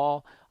on the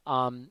ball,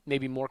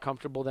 maybe more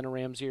comfortable than a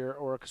Ramsey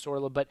or a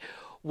Cazorla. But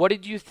what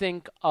did you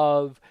think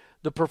of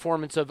the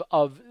performance of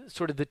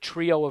sort of the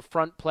trio of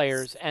front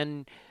players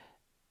and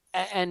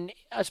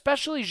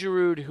especially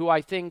Giroud, who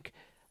I think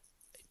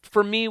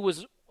for me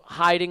was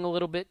hiding a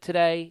little bit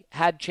today,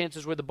 had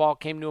chances where the ball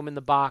came to him in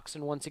the box,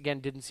 and once again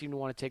didn't seem to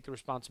want to take the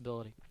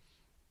responsibility.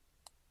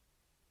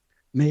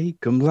 Make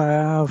them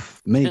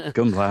laugh, make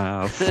them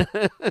laugh.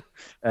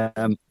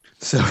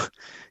 So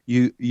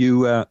you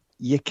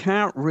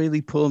can't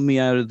really pull me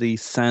out of the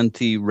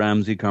Santi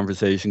Ramsey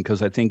conversation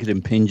because I think it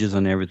impinges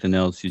on everything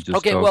else you just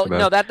talked about.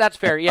 No, that's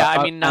fair. Yeah,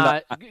 I mean,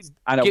 I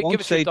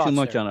won't say too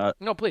much on it.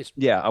 No, please.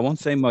 Yeah, I won't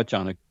say much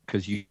on it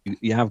because you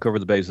have covered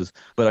the bases.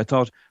 But I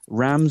thought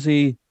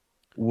Ramsey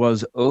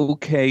was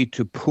okay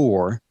to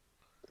poor,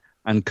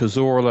 and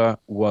Cazorla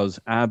was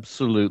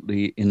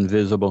absolutely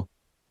invisible.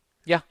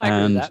 Yeah, I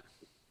agree with that.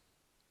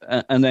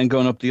 And then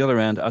going up the other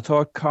end, I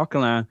thought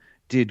Coquelin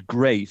did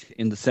great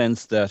in the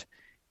sense that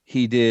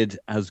he did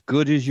as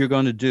good as you're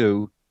going to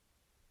do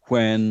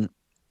when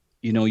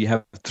you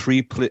have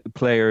three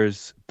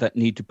players that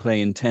need to play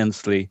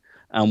intensely,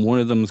 and one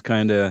of them's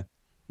kind of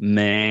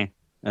meh,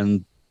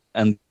 and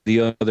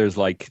the other's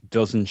like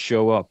doesn't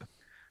show up.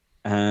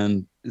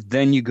 And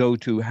then you go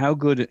to how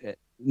good.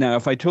 Now,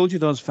 if I told you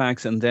those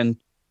facts and then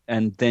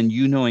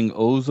knowing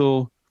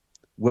Ozil,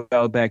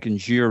 Welbeck, and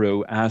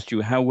Giroud asked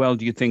you how well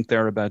do you think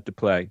they're about to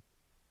play,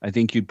 I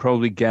think you'd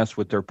probably guess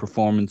what their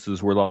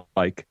performances were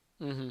like.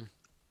 Mm-hmm.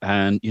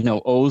 And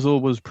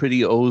Ozil was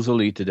pretty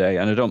Ozil-y today,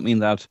 and I don't mean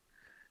that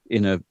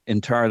in an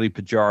entirely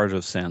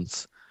pejorative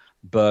sense,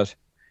 but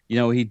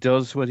he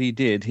does what he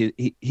did.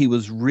 He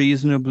was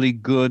reasonably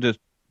good at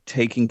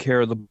taking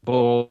care of the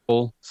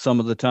ball some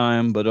of the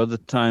time, but other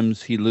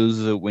times he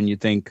loses it when you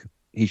think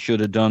he should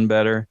have done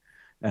better.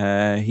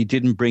 He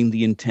didn't bring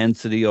the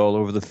intensity all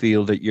over the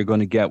field that you're going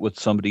to get with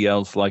somebody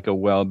else like a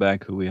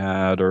Welbeck who we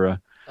had, or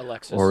a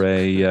Alexis, or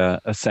a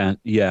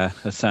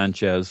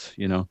Sanchez.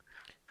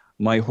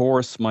 my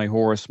horse,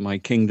 my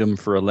kingdom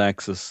for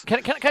Alexis.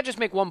 Can I just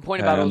make one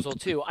point about Ozil,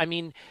 too? I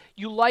mean,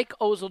 you like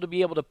Ozil to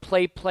be able to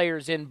play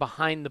players in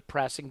behind the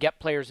press and get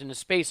players into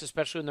space,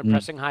 especially when they're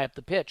pressing high up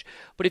the pitch.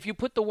 But if you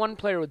put the one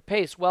player with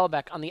pace,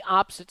 Welbeck, on the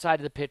opposite side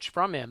of the pitch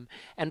from him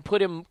and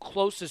put him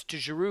closest to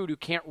Giroud, who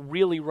can't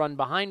really run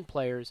behind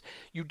players,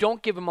 you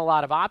don't give him a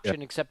lot of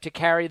option except to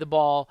carry the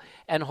ball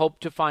and hope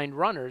to find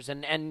runners.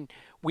 And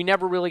we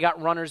never really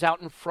got runners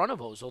out in front of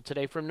Ozil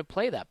today for him to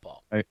play that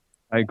ball. I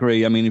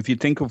agree. I mean, if you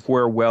think of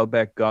where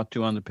Welbeck got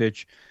to on the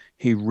pitch,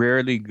 he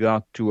rarely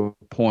got to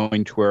a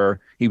point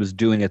where he was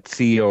doing a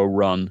Theo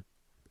run.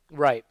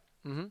 Right.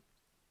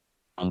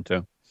 Mm-hmm.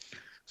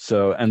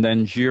 So, and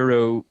then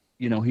Giroud,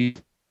 he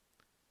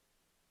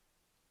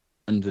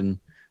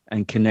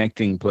and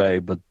connecting play,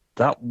 but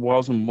that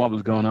wasn't what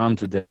was going on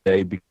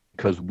today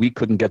because we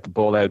couldn't get the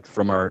ball out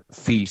from our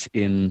feet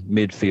in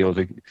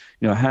midfield.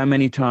 How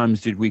many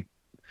times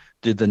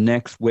did the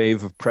next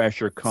wave of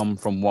pressure come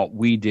from what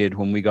we did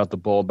when we got the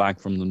ball back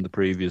from them the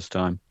previous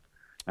time?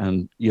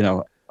 And,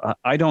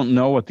 I don't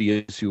know what the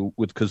issue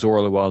with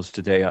Cazorla was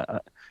today.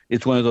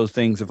 It's one of those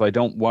things, if I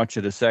don't watch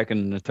it a second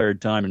and a third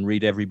time and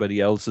read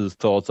everybody else's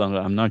thoughts on it,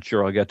 I'm not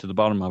sure I'll get to the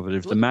bottom of it.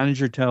 If the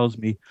manager tells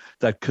me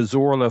that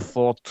Cazorla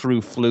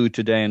flew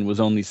today and was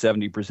only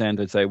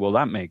 70%, I'd say, well,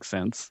 that makes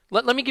sense.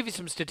 Let me give you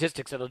some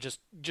statistics that'll just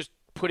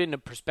put into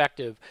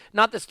perspective.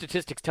 Not that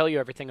statistics tell you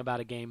everything about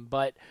a game,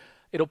 but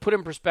it'll put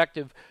in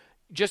perspective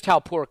just how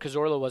poor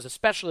Cazorla was,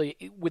 especially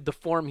with the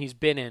form he's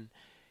been in.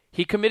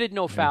 He committed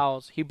no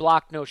fouls. He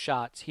blocked no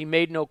shots. He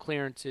made no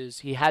clearances.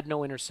 He had no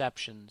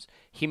interceptions.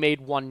 He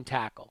made one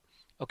tackle.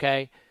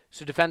 Okay?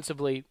 So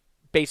defensively,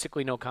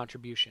 basically no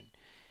contribution.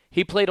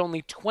 He played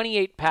only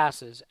 28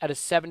 passes at a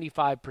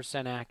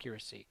 75%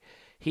 accuracy.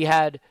 He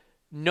had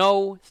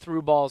no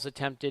through balls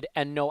attempted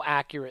and no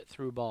accurate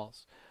through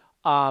balls.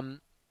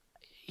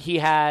 He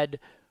had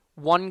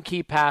one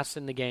key pass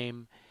in the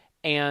game,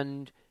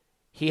 and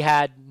he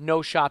had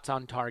no shots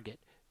on target,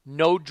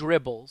 no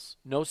dribbles,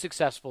 no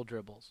successful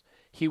dribbles.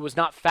 He was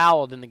not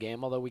fouled in the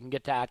game, although we can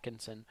get to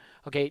Atkinson.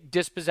 Okay,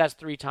 dispossessed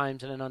 3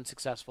 times and an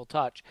unsuccessful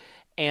touch.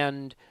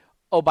 And,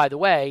 oh, by the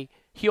way,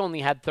 he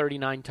only had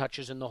 39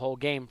 touches in the whole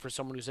game for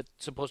someone who's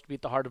supposed to be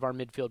at the heart of our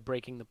midfield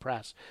breaking the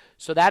press.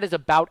 So that is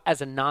about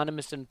as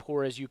anonymous and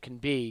poor as you can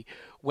be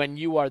when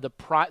you are the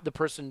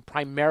person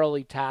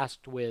primarily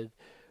tasked with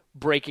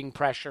breaking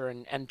pressure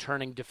and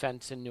turning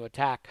defense into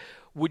attack.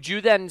 Would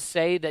you then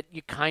say that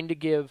you kind of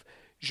give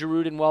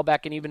Giroud and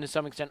Welbeck and even to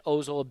some extent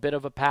Ozil a bit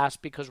of a pass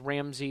because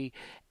Ramsey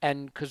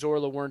and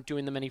Cazorla weren't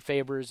doing them any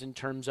favors in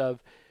terms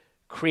of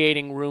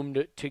creating room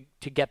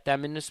to get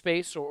them into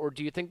space? Or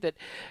do you think that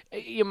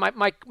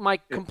my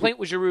complaint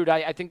with Giroud,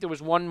 I think there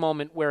was one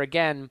moment where,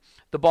 again,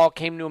 the ball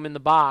came to him in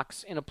the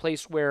box in a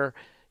place where,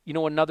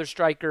 another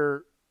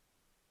striker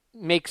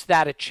makes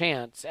that a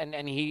chance,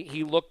 and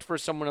he looked for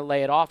someone to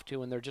lay it off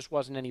to, and there just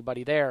wasn't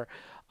anybody there.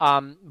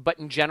 But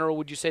in general,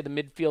 would you say the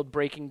midfield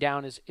breaking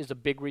down is a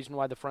big reason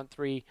why the front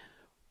three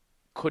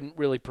couldn't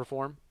really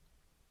perform?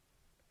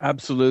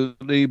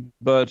 Absolutely,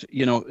 but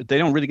they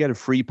don't really get a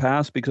free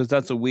pass because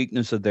that's a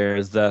weakness of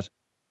theirs that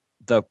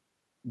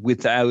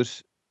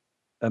without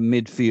a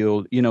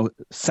midfield,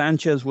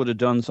 Sanchez would have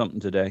done something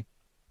today.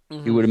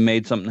 Mm-hmm. He would have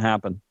made something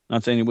happen.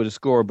 Not saying he would have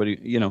scored, but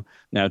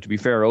now to be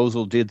fair,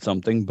 Ozil did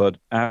something, but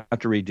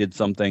after he did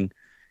something,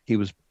 he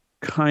was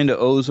kind of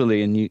Ozil-y,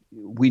 and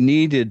we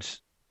needed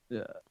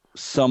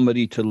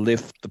somebody to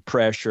lift the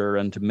pressure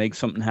and to make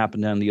something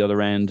happen down the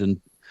other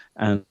end,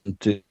 and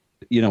to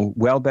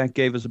Welbeck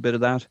gave us a bit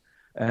of that,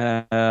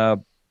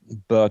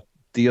 but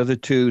the other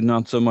two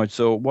not so much.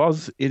 So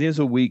it is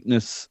a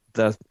weakness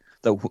that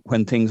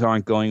when things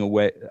aren't going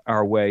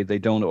our way, they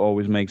don't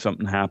always make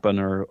something happen,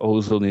 or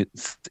Ozil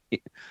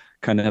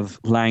kind of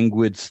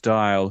languid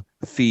style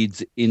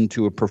feeds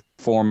into a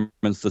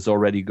performance that's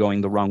already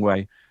going the wrong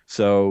way.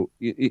 So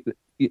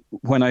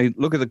when I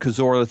look at the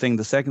Cazorla thing,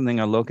 the second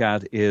thing I look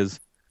at is,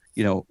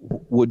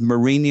 would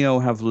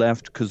Mourinho have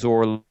left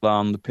Cazorla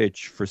on the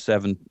pitch for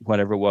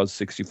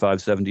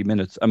 65, 70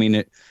 minutes? I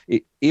mean,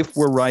 if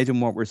we're right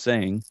in what we're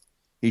saying,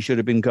 he should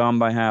have been gone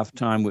by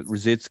half-time with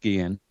Rosicky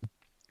in,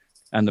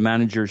 and the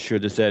manager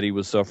should have said he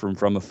was suffering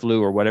from a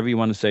flu or whatever you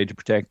want to say to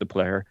protect the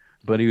player.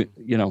 But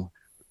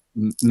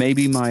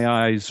maybe my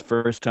eyes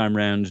first time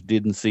round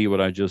didn't see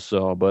what I just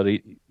saw, but I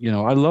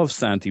love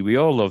Santi. We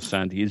all love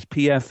Santi. He's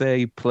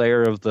PFA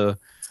player of the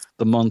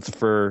month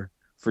for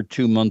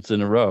 2 months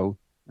in a row,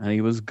 and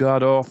he was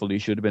god awful. He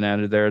should have been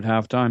out of there at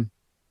halftime.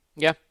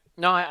 Yeah,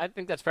 no, I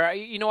think that's fair.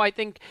 I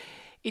think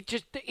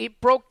it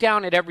broke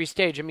down at every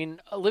stage. I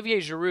mean, Olivier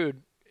Giroud,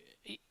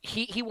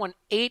 he won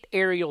 8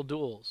 aerial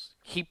duels.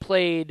 He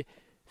played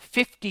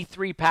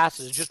 53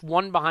 passes, just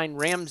one behind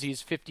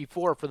Ramsey's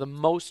 54 for the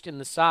most in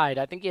the side.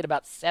 I think he had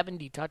about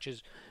 70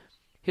 touches.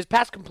 His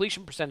pass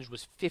completion percentage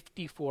was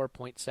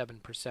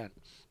 54.7%.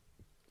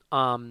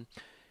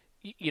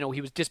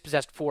 He was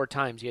dispossessed 4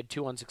 times. He had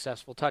 2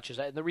 unsuccessful touches.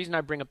 And the reason I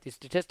bring up these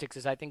statistics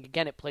is I think,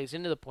 again, it plays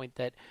into the point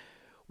that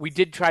we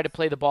did try to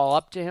play the ball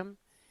up to him.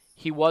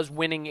 He was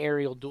winning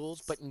aerial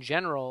duels, but in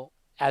general,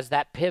 as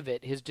that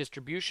pivot, his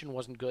distribution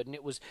wasn't good, and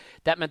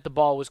that meant the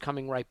ball was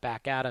coming right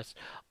back at us.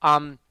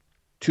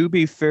 To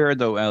be fair,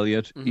 though,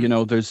 Elliot,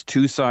 there's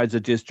two sides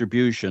of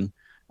distribution,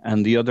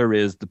 and the other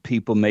is the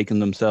people making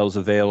themselves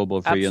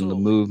available for you in the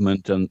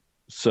movement. And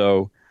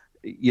so,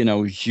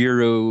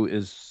 Giroud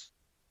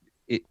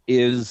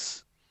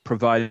is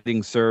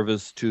providing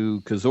service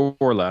to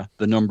Cazorla,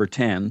 the number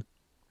 10,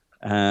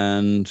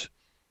 and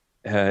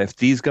if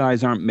these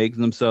guys aren't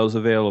making themselves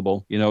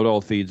available, it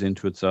all feeds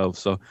into itself.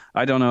 So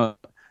I don't know.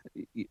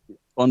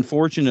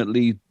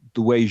 Unfortunately,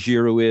 the way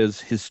Giroud is,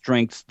 his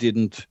strengths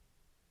didn't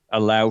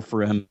allow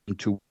for him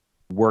to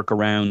work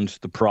around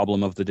the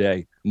problem of the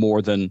day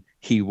more than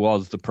he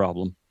was the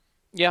problem.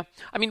 Yeah.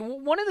 I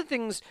mean, one of the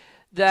things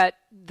that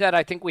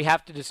I think we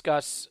have to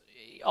discuss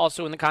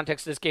also in the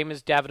context of this game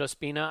is David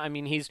Ospina. I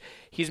mean, he's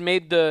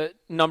made the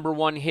number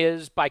one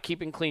his by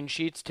keeping clean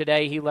sheets.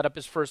 Today, he let up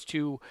his first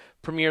 2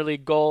 Premier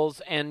League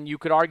goals, and you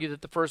could argue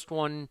that the first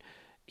one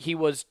he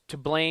was to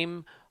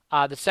blame.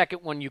 The second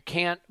one you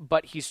can't,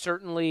 but he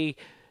certainly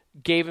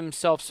gave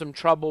himself some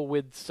trouble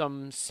with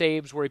some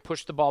saves where he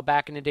pushed the ball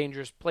back into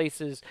dangerous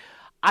places.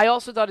 I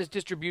also thought his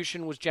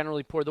distribution was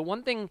generally poor. The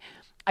one thing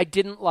I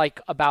didn't like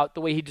about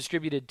the way he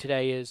distributed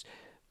today is,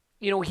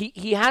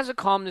 he has a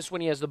calmness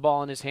when he has the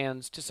ball in his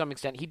hands to some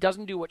extent. He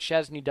doesn't do what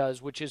Szczesny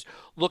does, which is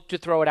look to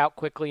throw it out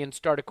quickly and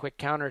start a quick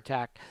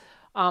counterattack.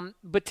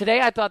 But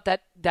today I thought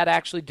that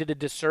actually did a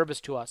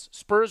disservice to us.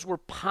 Spurs were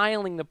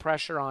piling the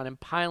pressure on and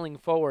piling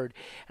forward.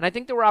 And I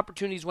think there were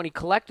opportunities when he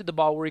collected the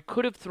ball where he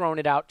could have thrown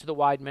it out to the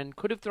wide men,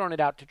 could have thrown it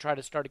out to try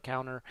to start a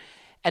counter,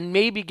 and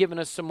maybe given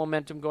us some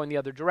momentum going the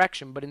other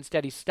direction. But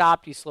instead he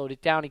stopped, he slowed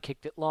it down, he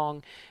kicked it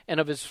long, and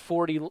of his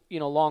 40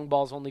 long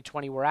balls, only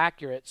 20 were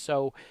accurate.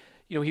 So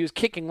he was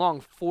kicking long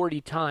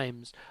 40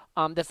 times.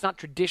 That's not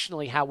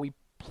traditionally how we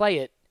play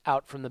it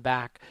out from the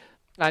back.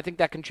 And I think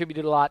that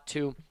contributed a lot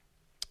to,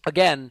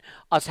 again,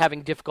 us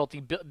having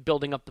difficulty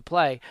building up the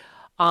play.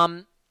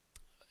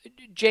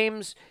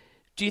 James,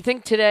 do you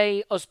think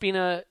today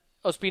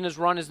Ospina's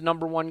run as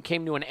number one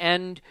came to an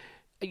end?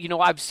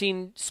 I've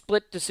seen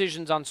split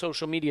decisions on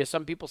social media.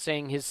 Some people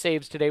saying his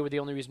saves today were the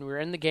only reason we were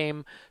in the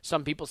game.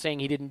 Some people saying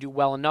he didn't do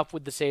well enough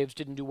with the saves,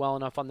 didn't do well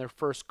enough on their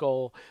first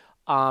goal.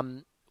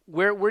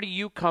 Where do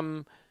you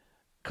come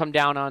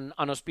down on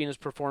Ospina's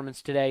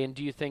performance today? And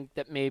do you think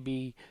that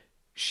maybe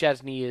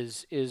Szczesny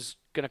is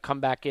going to come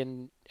back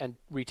in and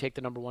retake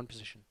the number one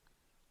position?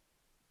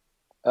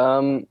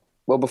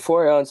 Well,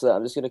 before I answer that,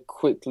 I'm just going to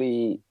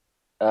quickly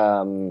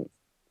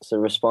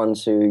respond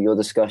to your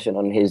discussion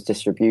on his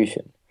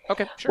distribution.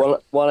 Okay, sure.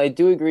 While I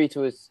do agree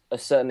to a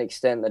certain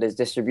extent that his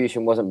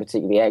distribution wasn't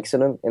particularly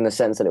excellent in the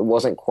sense that it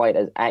wasn't quite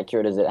as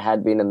accurate as it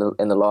had been in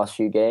the last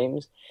few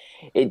games,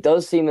 it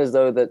does seem as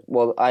though that,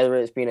 either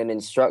it's been an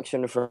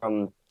instruction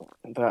from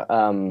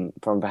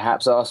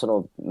perhaps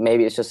Arsenal,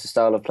 maybe it's just the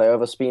style of play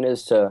of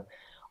Ospina's to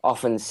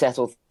often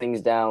settle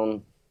things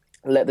down,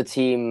 let the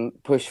team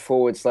push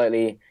forward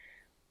slightly,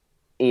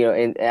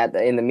 in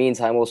the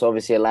meantime also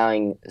obviously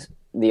allowing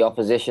the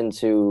opposition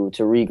to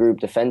regroup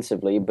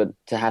defensively, but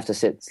to have to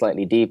sit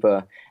slightly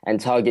deeper and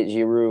target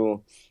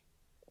Giroud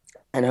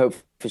and hope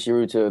for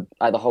Giroud to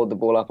either hold the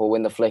ball up or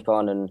win the flick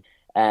on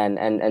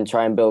and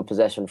try and build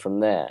possession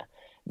from there.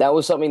 That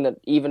was something that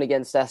even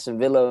against Aston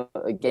Villa,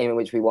 a game in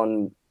which we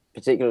won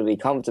particularly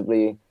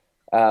comfortably,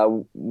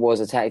 was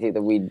a tactic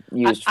that we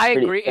used. I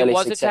agree. It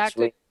was a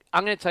tactic.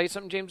 I'm going to tell you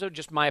something, James, though,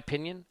 just my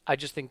opinion. I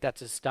just think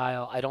that's his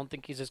style. I don't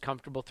think he's as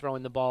comfortable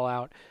throwing the ball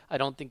out. I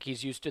don't think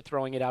he's used to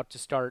throwing it out to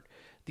start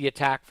the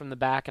attack from the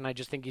back, and I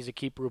just think he's a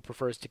keeper who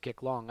prefers to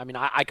kick long. I mean,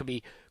 I could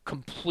be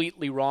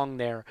completely wrong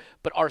there,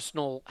 but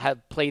Arsenal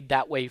have played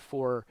that way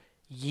for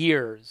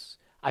years.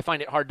 I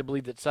find it hard to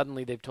believe that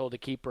suddenly they've told a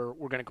keeper,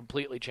 we're going to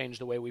completely change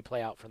the way we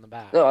play out from the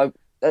back. No,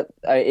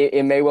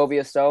 it may well be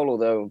a style,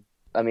 although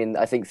I mean,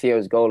 I think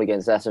Theo's goal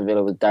against Aston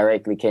Villa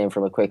directly came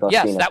from a quick Ospina.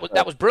 Yes,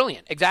 that was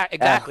brilliant.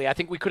 Exactly. I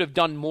think we could have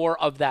done more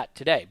of that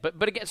today.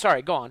 But again,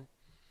 sorry, go on.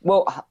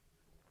 Well,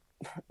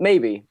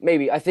 maybe.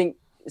 I think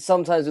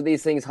sometimes with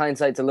these things,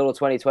 hindsight's a little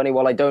 20/20.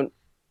 While I don't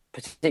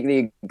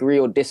particularly agree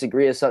or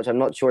disagree as such, I'm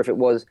not sure if it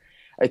was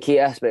a key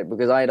aspect,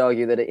 because I'd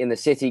argue that in the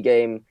City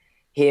game,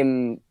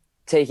 him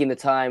taking the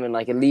time and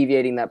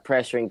alleviating that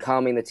pressure and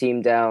calming the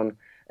team down,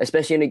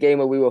 especially in a game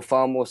where we were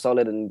far more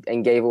solid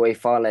and gave away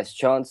far less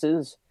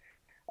chances,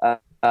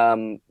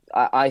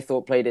 I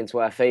thought played into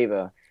our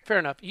favor. Fair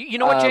enough. You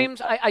know what,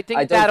 James? I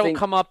think that'll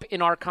come up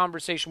in our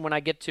conversation when I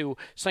get to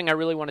something I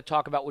really want to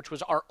talk about, which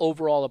was our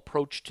overall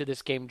approach to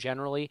this game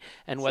generally,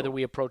 and whether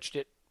we approached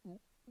it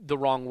the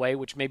wrong way,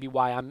 which may be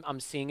why I'm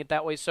seeing it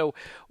that way. So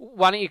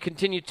why don't you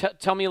continue?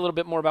 Tell me a little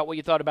bit more about what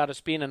you thought about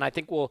Ospina, and I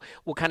think we'll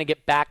kind of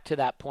get back to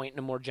that point in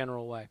a more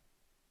general way.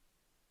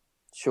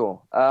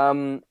 Sure.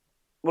 Well,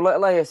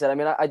 like I said, I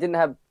mean, I didn't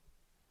have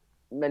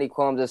many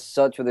qualms as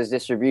such with his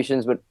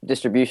distribution,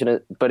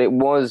 but it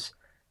was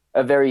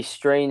a very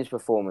strange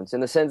performance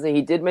in the sense that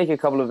he did make a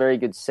couple of very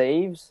good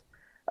saves,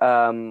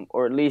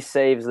 or at least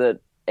saves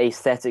that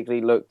aesthetically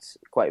looked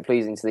quite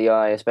pleasing to the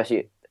eye,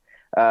 especially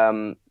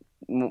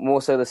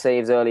more so the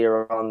saves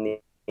earlier on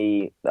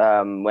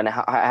when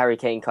Harry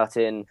Kane cut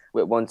in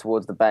with one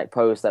towards the back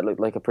post. That looked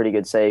like a pretty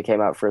good save,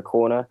 came out for a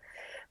corner.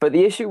 But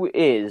the issue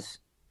is,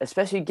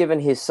 especially given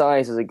his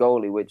size as a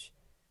goalie, which,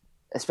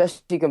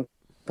 especially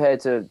compared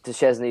to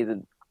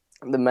Szczesny,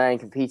 the man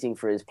competing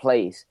for his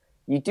place,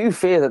 you do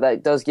fear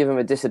that does give him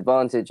a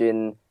disadvantage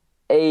in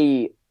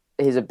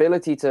his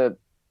ability to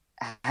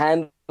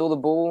handle the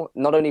ball,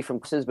 not only from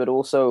crosses but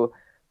also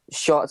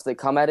shots that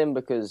come at him,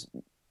 because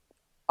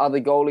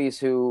other goalies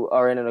who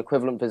are in an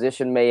equivalent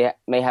position may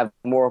have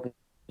more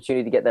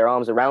opportunity to get their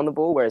arms around the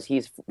ball, whereas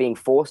he's being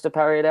forced to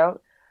parry it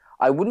out.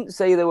 I wouldn't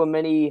say there were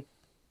many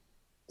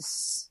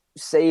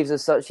saves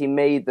as such he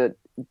made that,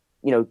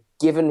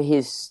 given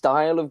his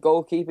style of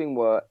goalkeeping,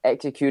 were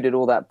executed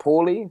all that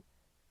poorly.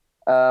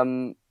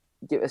 Given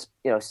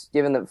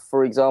that,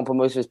 for example,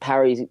 most of his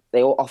parries,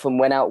 they all often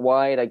went out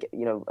wide.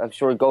 I'm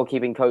sure a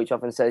goalkeeping coach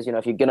often says,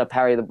 if you're going to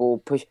parry the ball,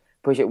 push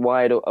it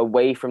wide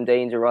away from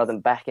danger rather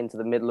than back into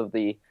the middle of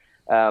the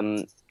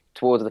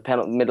towards the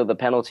middle of the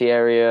penalty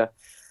area.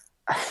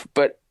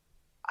 But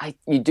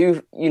you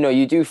do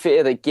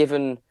fear that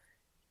given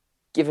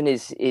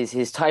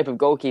his type of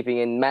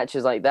goalkeeping in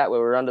matches like that where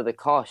we're under the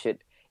cosh,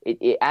 it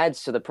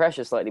adds to the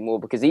pressure slightly more,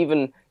 because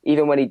even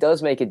when he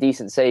does make a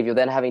decent save, you're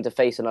then having to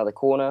face another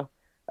corner.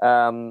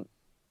 And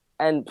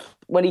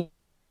when he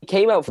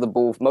came out for the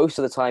ball, most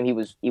of the time he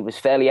was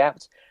fairly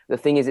apt. The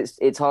thing is,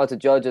 it's hard to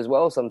judge as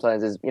well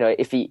sometimes.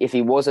 If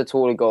he was a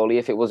taller goalie,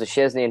 if it was a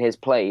Szczesny in his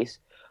place,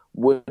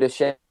 would a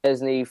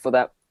Szczesny for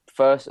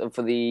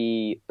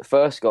the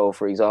first goal,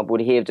 for example,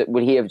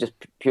 would he have just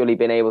purely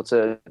been able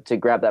to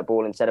grab that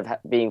ball instead of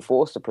being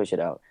forced to push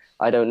it out?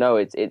 I don't know.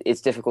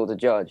 It's difficult to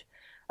judge.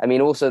 I mean,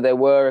 also there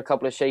were a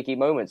couple of shaky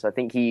moments. I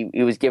think he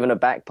was given a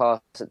back pass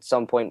at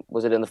some point.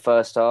 Was it in the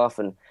first half?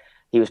 And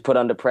he was put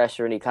under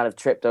pressure and he kind of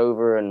tripped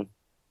over and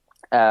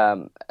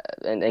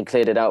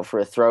cleared it out for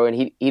a throw.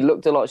 And he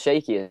looked a lot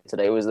shakier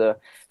today. It was the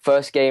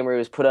first game where he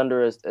was put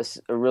under a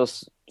real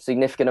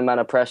significant amount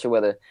of pressure,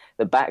 where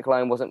the back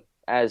line wasn't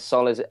as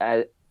solid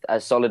as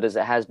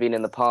it has been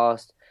in the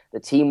past.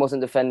 The team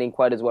wasn't defending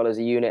quite as well as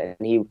a unit,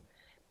 and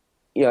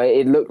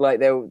it looked like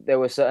there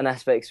were certain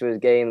aspects to his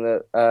game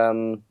that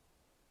were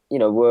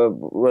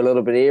a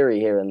little bit eerie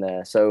here and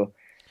there. So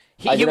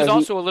he was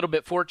also a little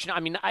bit fortunate.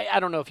 I mean, I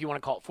don't know if you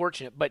want to call it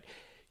fortunate, but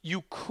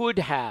you could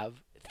have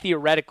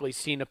theoretically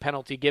seen a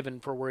penalty given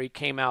for where he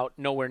came out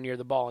nowhere near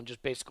the ball and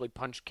just basically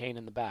punched Kane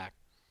in the back.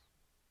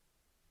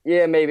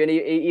 Yeah, maybe. And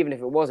even if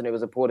it wasn't, it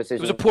was a poor decision.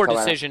 It was a poor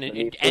decision.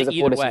 It was a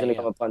poor decision to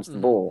come and punch the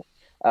ball.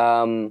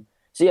 So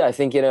yeah, I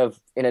think in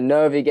a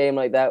nervy game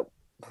like that,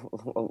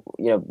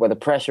 where the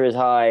pressure is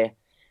high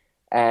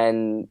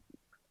and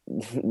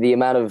the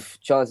amount of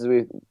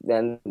chances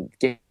given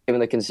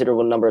the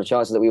considerable number of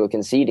chances that we were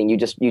conceding,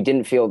 you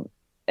didn't feel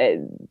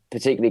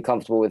particularly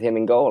comfortable with him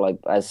in goal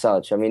as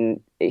such. I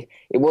mean, it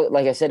was,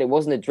 like I said, it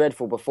wasn't a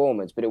dreadful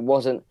performance, but it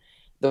wasn't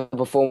the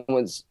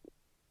performance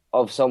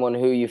of someone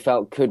who you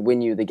felt could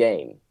win you the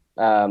game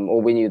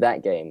or win you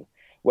that game.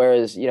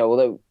 Whereas,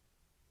 although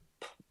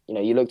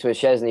you look to a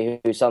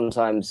Szczesny who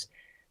sometimes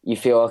you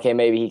feel, okay,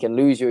 maybe he can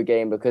lose you a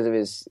game because of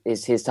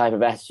his type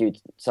of attitude,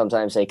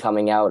 sometimes, say,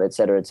 coming out, et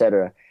cetera, et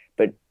cetera.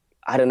 But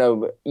I don't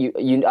know.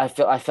 I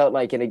felt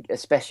like,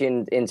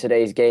 especially in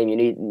today's game,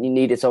 you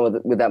needed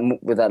someone with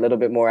that little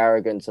bit more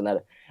arrogance and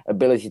that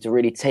ability to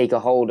really take a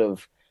hold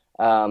of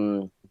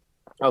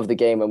the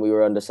game when we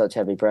were under such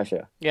heavy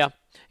pressure. Yeah.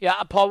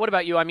 Paul, what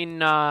about you? I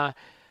mean,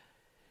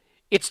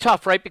 it's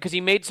tough, right? Because he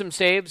made some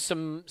saves,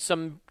 some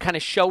kind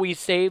of showy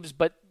saves,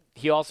 but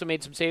he also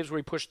made some saves where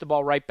he pushed the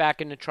ball right back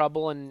into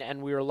trouble,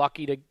 and we were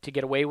lucky to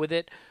get away with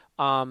it.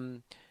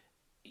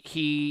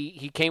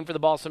 He came for the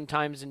ball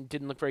sometimes and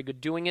didn't look very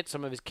good doing it.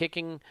 Some of his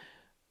kicking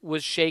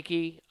was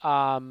shaky.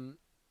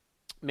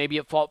 Maybe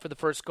at fault for the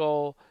first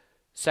goal.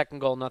 Second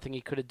goal, nothing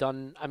he could have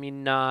done. I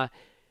mean,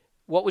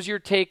 what was your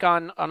take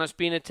on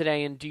Ospina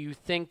today? And do you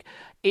think,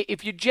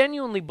 if you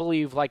genuinely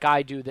believe, like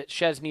I do, that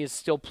Szczesny is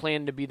still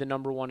planned to be the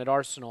number one at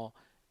Arsenal,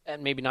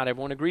 and maybe not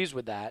everyone agrees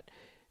with that,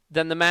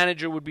 then the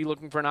manager would be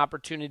looking for an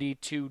opportunity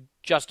to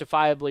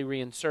justifiably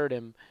reinsert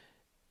him.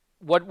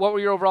 What were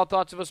your overall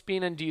thoughts of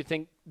Ospina, and do you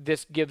think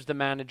this gives the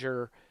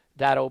manager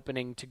that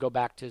opening to go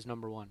back to his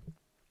number one?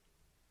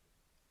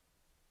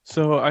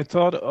 So I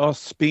thought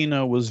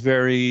Ospina was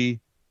very...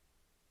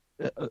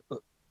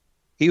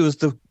 he was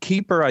the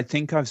keeper I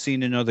think I've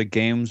seen in other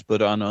games,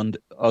 but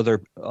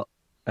under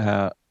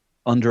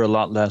a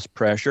lot less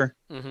pressure.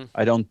 Mm-hmm.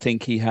 I don't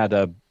think he had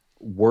a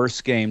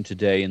worse game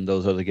today in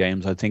those other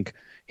games. I think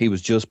he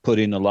was just put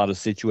in a lot of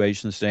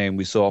situations today, and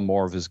we saw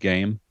more of his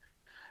game.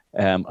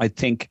 I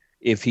think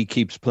if he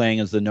keeps playing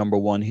as the number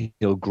one,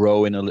 he'll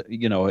grow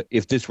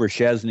if this were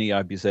Szczesny,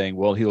 I'd be saying,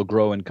 well, he'll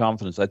grow in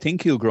confidence. I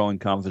think he'll grow in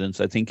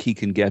confidence. I think he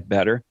can get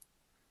better.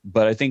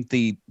 But I think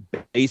the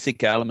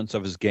basic elements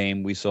of his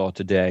game we saw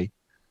today,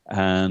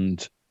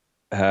 and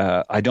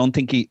I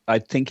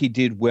think he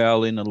did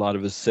well in a lot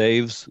of his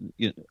saves.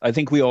 I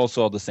think we all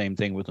saw the same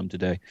thing with him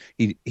today.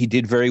 He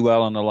did very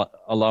well on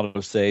a lot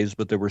of saves,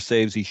 but there were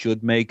saves he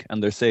should make,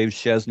 and there saves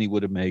Szczesny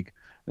would have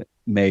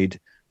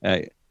made.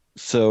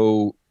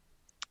 So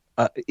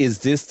is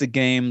this the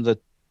game that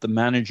the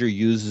manager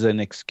uses an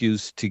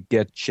excuse to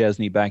get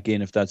Chesney back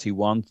in if that's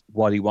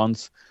what he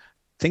wants?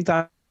 I think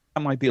that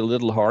might be a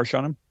little harsh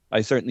on him.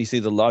 I certainly see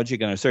the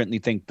logic, and I certainly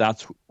think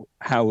that's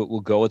how it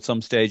will go at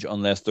some stage,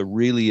 unless there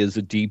really is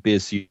a deep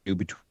issue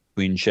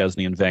between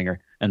Chesney and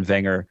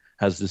Wenger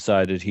has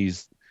decided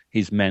he's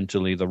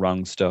mentally the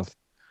wrong stuff.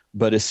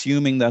 But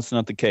assuming that's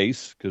not the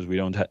case, because we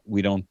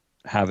don't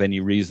have any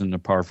reason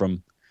apart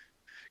from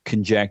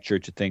conjecture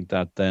to think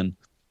that, then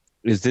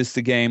is this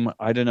the game?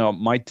 I don't know. It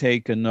might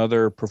take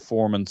another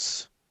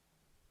performance,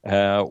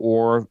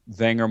 or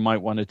Wenger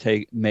might want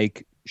to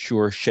make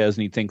sure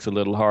Chesney thinks a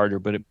little harder.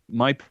 But it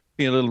might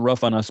be a little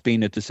rough on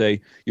Ospina to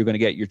say you're going to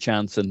get your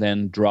chance and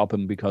then drop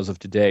him because of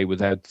today,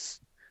 without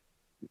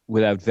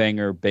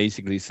Wenger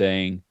basically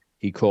saying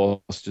he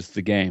cost us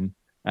the game.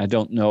 I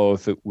don't know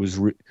if it was.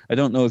 I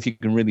don't know if you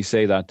can really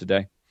say that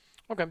today.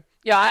 Okay.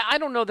 Yeah, I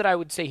don't know that I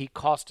would say he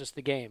cost us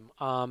the game.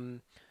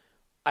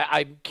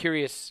 I'm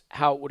curious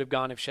how it would have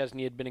gone if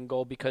Chesney had been in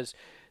goal, because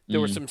there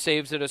were some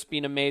saves that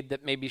Ospina made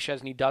that maybe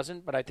Chesney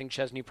doesn't, but I think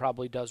Chesney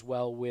probably does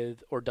well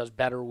with, or does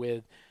better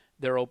with,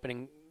 their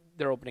opening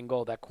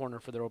goal, that corner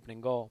for their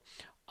opening goal.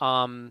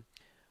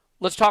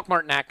 Let's talk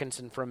Martin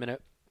Atkinson for a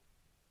minute.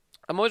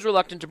 I'm always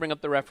reluctant to bring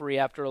up the referee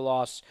after a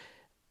loss,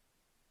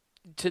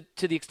 to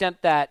the extent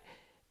that,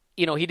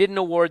 he didn't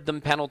award them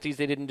penalties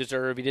they didn't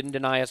deserve. He didn't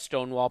deny us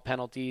Stonewall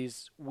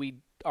penalties.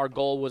 Our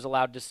goal was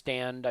allowed to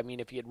stand. I mean,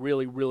 if he had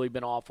really, really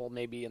been awful,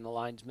 maybe in the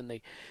linesman,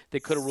 they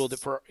could have ruled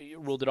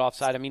it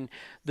offside. I mean,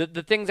 the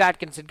things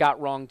Atkinson got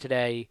wrong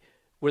today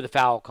were the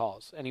foul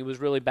calls, and he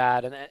was really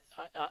bad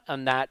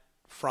on that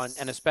front,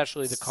 and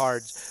especially the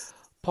cards.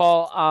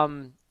 Paul,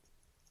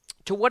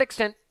 to what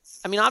extent?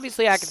 I mean,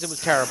 obviously Atkinson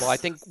was terrible. I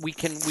think we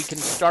can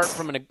start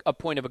from a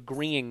point of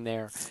agreeing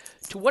there.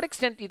 To what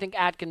extent do you think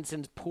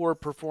Atkinson's poor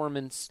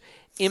performance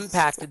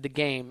impacted the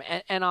game?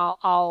 And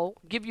I'll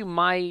give you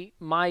my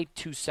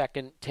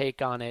 2-second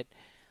take on it.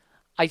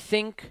 I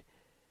think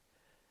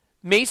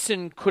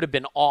Mason could have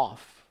been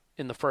off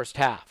in the first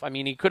half. I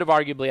mean, he could have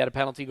arguably had a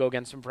penalty go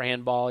against him for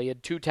handball. He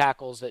had 2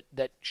 tackles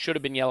that should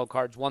have been yellow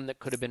cards, one that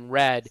could have been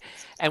red.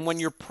 And when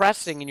you're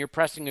pressing, and you're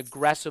pressing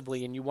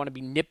aggressively, and you want to be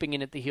nipping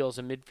in at the heels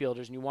of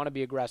midfielders, and you want to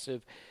be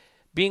aggressive,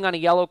 being on a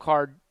yellow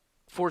card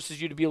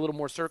forces you to be a little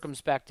more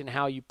circumspect in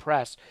how you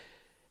press.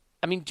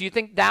 I mean, do you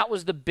think that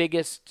was the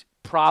biggest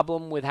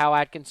problem with how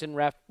Atkinson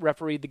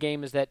refereed the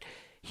game, is that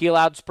he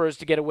allowed Spurs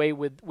to get away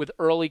with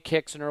early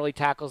kicks and early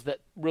tackles that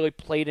really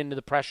played into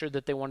the pressure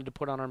that they wanted to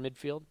put on our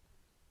midfield?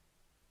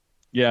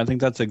 Yeah, I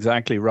think that's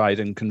exactly right.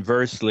 And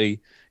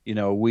conversely,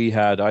 we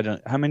had,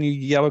 how many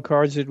yellow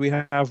cards did we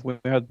have? We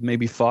had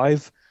maybe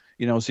 5,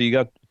 so you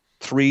got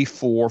 3,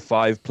 4,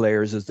 5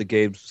 players as the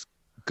game's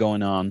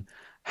going on,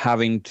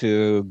 having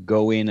to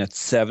go in at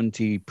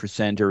 70%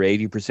 or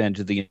 80%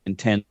 of the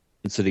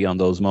intensity on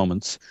those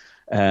moments.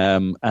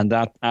 And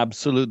that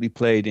absolutely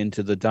played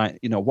into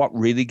what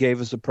really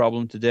gave us a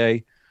problem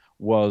today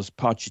was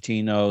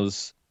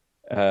Pochettino's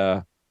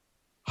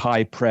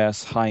high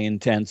press, high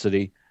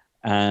intensity.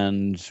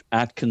 And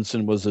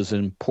Atkinson was as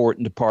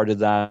important a part of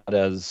that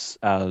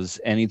as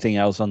anything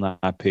else on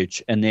that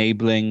pitch,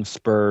 enabling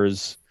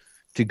Spurs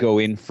to go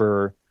in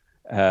for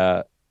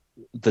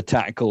the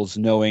tackles,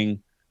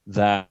 knowing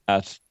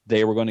that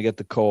they were going to get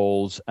the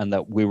calls and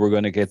that we were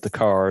going to get the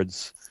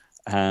cards,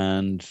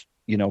 and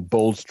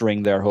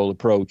bolstering their whole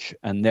approach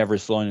and never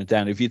slowing it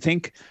down. If you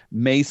think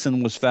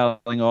Mason was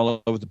fouling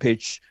all over the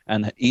pitch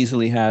and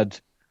easily had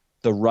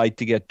the right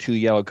to get 2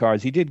 yellow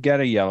cards, he did get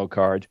a yellow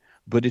card,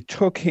 but it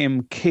took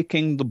him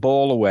kicking the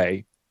ball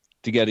away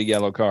to get a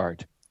yellow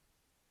card.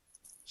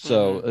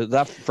 So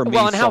that, for me,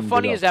 well, and how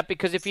funny is that?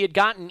 Because if he had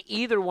gotten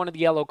either one of the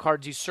yellow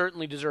cards, he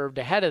certainly deserved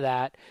ahead of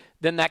that.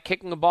 Then that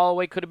kicking the ball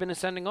away could have been a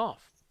sending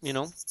off.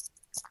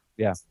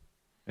 Yeah.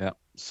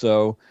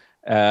 So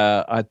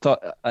I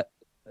thought,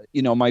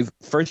 my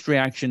first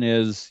reaction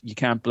is you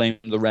can't blame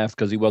the ref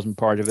because he wasn't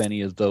part of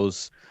any of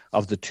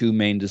the 2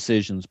 main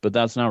decisions. But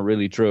that's not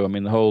really true. I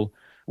mean, the whole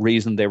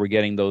reason they were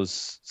getting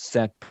those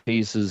set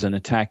pieces and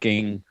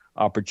attacking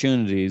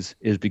opportunities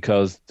is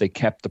because they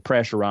kept the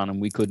pressure on,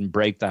 and we couldn't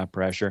break that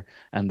pressure,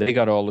 and they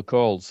got all the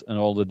calls and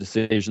all the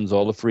decisions,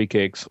 all the free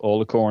kicks, all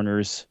the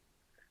corners,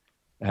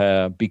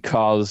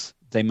 because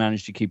they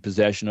managed to keep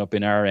possession up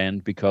in our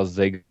end, because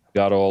they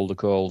got all the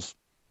calls.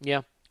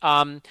 Yeah.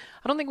 I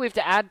don't think we have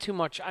to add too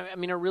much. I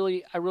mean, I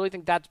really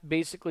think that's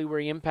basically where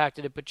he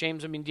impacted it. But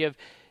James, I mean, do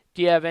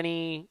you have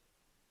any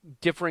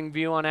differing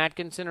view on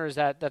Atkinson, or is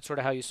that sort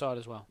of how you saw it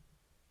as well?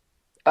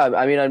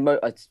 I mean,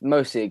 I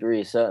mostly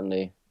agree,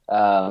 certainly.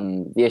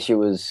 The issue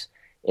was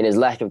in his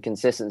lack of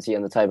consistency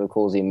and the type of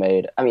calls he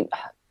made. I mean,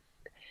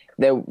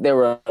 there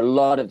were a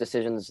lot of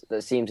decisions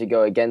that seemed to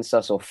go against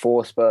us or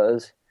for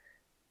Spurs.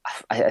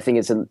 I think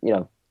it's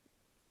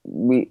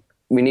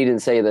we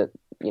needn't say that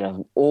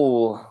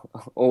all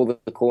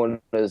the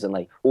corners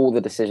and all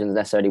the decisions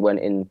necessarily went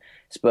in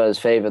Spurs'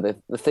 favor.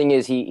 The thing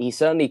is, he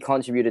certainly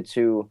contributed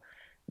to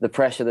the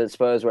pressure that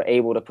Spurs were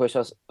able to put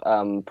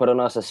on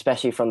us,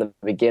 especially from the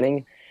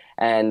beginning.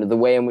 and the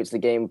way in which the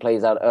game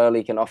plays out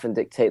early can often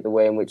dictate the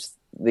way in which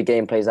the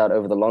game plays out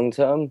over the long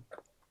term.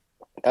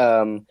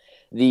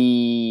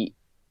 The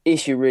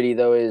issue really,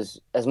 though,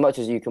 is as much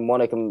as you can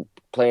want to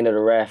complain at a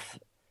ref,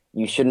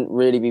 you shouldn't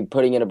really be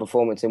putting in a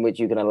performance in which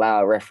you can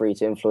allow a referee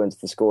to influence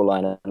the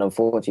scoreline, and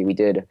unfortunately we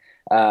did.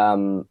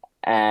 And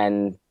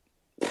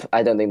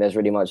I don't think there's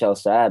really much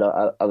else to add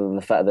other than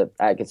the fact that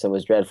Atkinson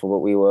was dreadful, but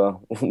we were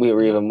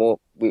even more,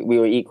 we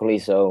were equally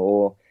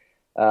so,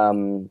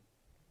 or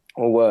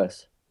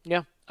worse.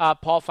 Yeah.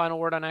 Paul, final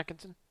word on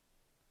Atkinson?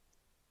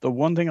 The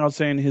one thing I'll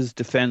say in his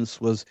defense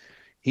was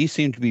he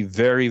seemed to be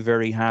very,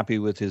 very happy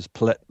with his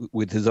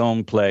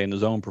own play and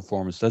his own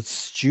performance. That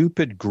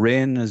stupid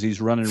grin as he's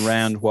running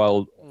around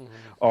while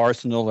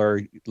Arsenal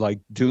are like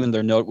doing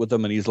their note with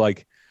him, and he's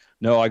like,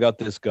 "No, I got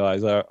this,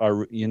 guys."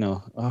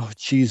 Oh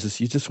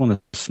Jesus, you just want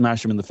to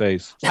smash him in the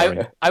face.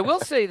 I will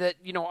say that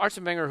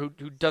Arsene Wenger,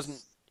 who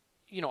doesn't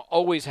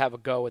always have a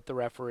go at the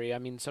referee. I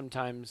mean,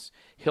 sometimes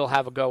he'll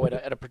have a go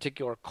at a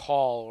particular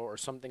call or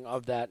something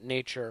of that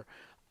nature.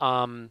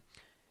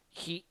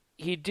 He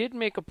did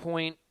make a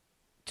point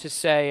to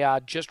say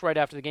just right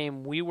after the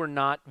game, we were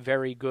not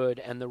very good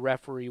and the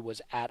referee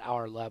was at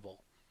our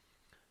level.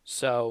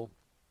 So,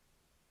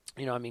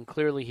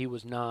 clearly he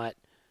was not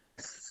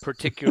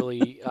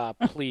particularly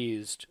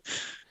pleased,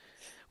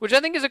 which I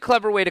think is a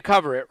clever way to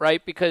cover it,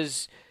 right?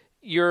 Because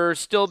you're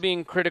still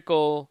being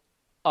critical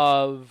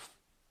of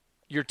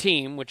your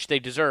team, which they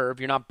deserve.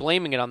 You're not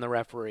blaming it on the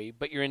referee,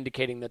 but you're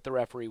indicating that the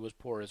referee was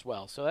poor as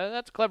well. So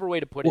that's a clever way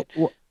to put it.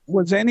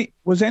 Was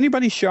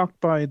anybody shocked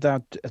by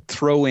that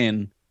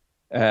throw-in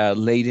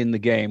late in the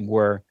game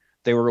where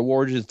they were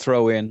awarded a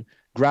throw-in,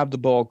 grabbed the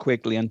ball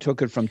quickly and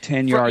took it from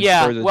 10 yards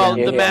further down?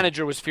 The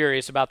manager was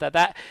furious about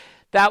that.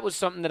 That was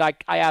something that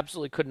I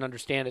absolutely couldn't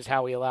understand, is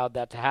how he allowed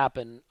that to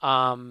happen.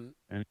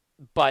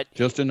 But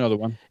just another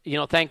one.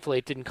 Thankfully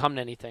it didn't come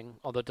to anything,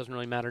 although it doesn't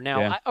really matter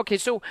now. Yeah.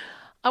 So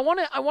I want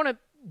to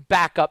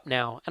back up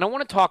now, and I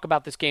want to talk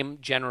about this game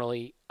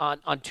generally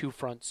on two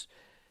fronts.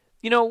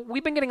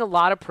 We've been getting a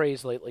lot of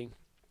praise lately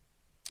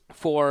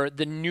for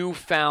the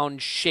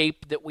newfound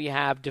shape that we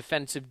have,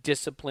 defensive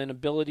discipline,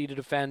 ability to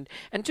defend.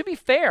 And to be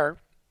fair,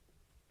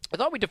 I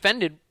thought we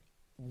defended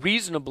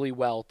reasonably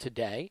well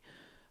today.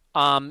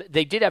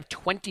 They did have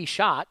 20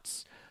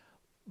 shots,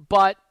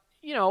 but,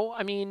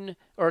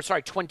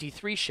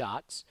 23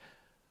 shots.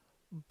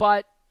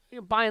 But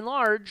by and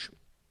large,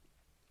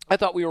 I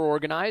thought we were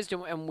organized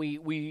and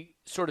we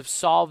sort of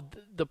solved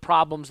the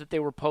problems that they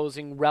were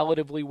posing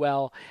relatively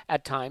well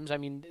at times. I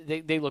mean,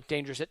 they looked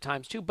dangerous at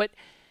times too, but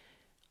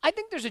I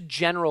think there's a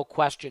general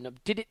question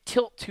of, did it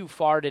tilt too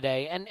far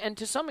today? And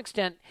to some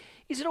extent,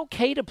 is it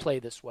okay to play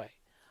this way?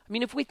 I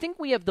mean, if we think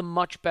we have the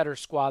much better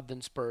squad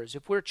than Spurs,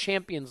 if we're a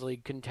Champions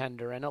League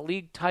contender and a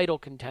league title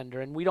contender,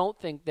 and we don't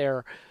think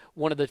they're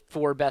one of the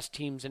 4 best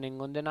teams in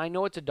England, and I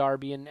know it's a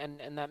derby, and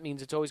that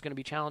means it's always going to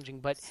be challenging,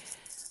 but,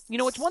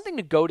 it's one thing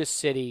to go to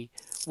City,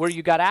 where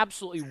you got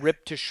absolutely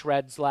ripped to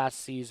shreds last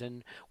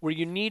season, where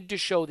you need to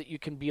show that you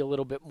can be a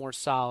little bit more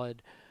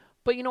solid.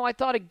 But, I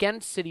thought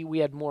against City we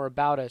had more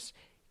about us.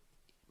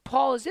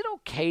 Paul, is it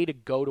okay to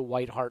go to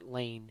White Hart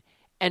Lane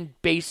and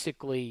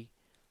basically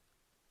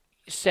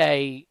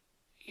say,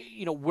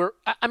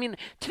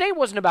 today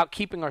wasn't about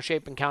keeping our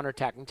shape and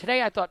counterattacking.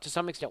 Today I thought to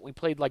some extent we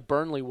played like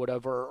Burnley would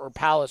have, or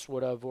Palace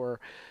would have, or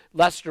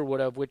Leicester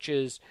would have, which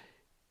is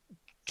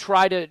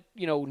try to,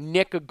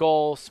 nick a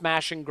goal,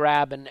 smash and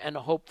grab, and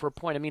hope for a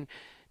point. I mean,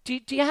 do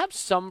you have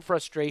some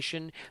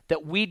frustration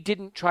that we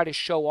didn't try to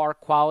show our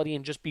quality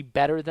and just be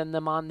better than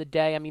them on the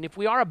day? I mean, if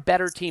we are a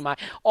better team,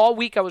 all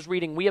week I was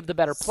reading we have the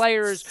better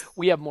players,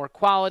 we have more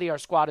quality, our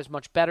squad is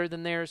much better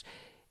than theirs.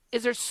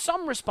 Is there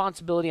some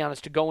responsibility on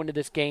us to go into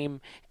this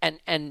game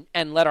and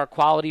let our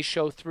quality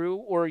show through,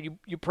 or are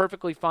you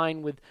perfectly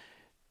fine with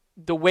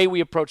the way we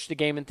approached the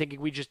game and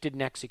thinking we just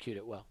didn't execute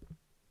it well?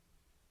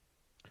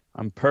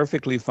 I'm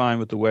perfectly fine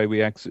with the way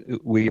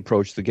we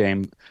approach the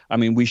game. I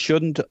mean, we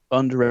shouldn't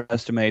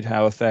underestimate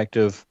how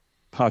effective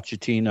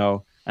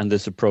Pochettino and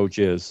this approach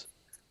is.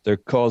 They're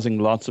causing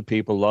lots of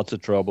people lots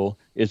of trouble.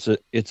 It's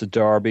a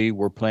derby.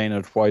 We're playing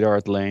at White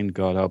Hart Lane,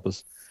 God help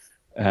us,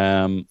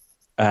 and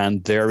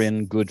they're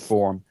in good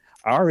form.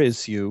 Our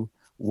issue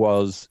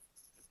was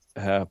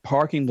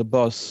parking the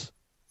bus.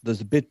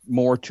 There's a bit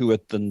more to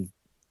it than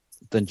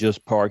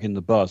just parking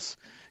the bus.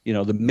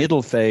 The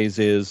middle phase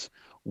is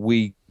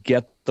we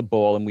get the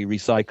ball and we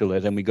recycle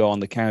it and we go on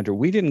the counter.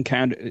 We didn't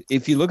counter.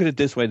 If you look at it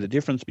this way, the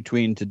difference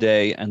between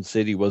today and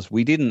City was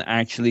we didn't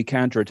actually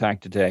counterattack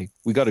today.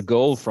 We got a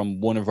goal from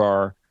one of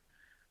our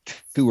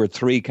 2 or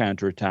 3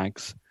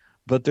 counterattacks,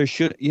 but there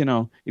should,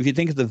 if you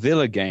think of the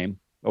Villa game,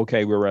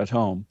 okay, we were at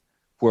home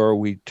where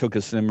we took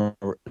a similar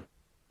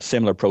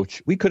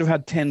approach. We could have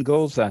had 10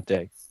 goals that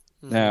day.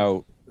 Mm-hmm.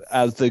 Now,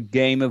 as the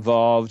game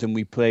evolved and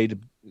we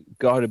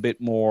got a bit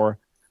more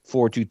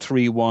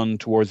 4-2-3-1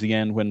 towards the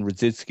end when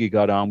Radzicki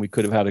got on, we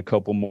could have had a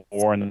couple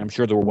more, and I'm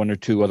sure there were 1 or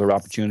 2 other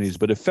opportunities,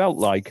 but it felt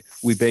like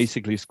we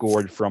basically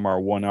scored from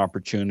our one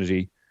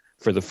opportunity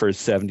for the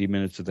first 70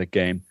 minutes of the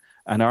game,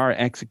 and our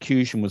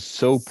execution was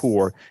so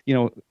poor.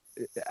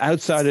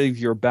 outside of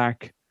your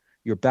back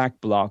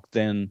block,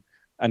 then,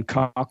 and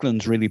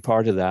Coughlin's really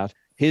part of that.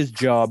 His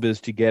job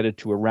is to get it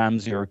to a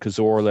Ramsey or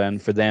Cazorla,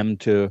 and for them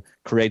to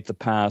create the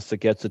pass that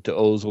gets it to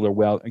Ozil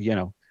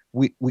or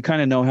we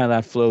kind of know how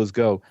that flows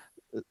go.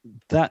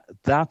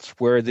 That's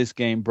where this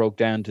game broke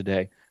down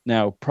today.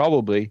 Now,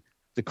 probably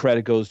the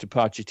credit goes to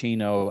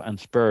Pochettino and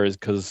Spurs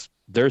because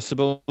they're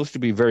supposed to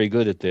be very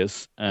good at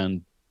this,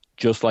 and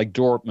just like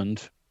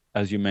Dortmund,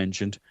 as you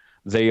mentioned,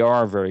 they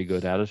are very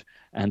good at it.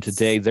 And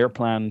today their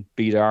plan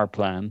beat our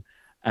plan,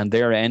 and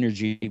their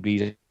energy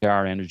beat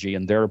our energy,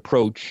 and their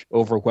approach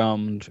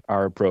overwhelmed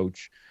our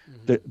approach.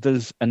 Mm-hmm.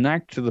 There's a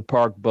knack to the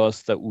park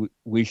bus that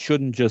we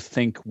shouldn't just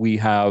think we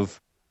have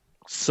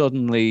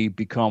suddenly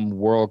become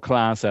world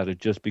class at it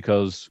just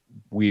because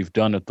we've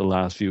done it the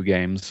last few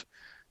games.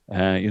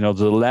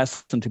 There's a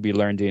lesson to be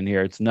learned in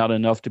here. It's not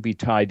enough to be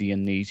tidy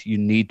and neat. You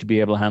need to be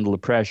able to handle the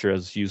pressure,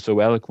 as you so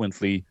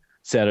eloquently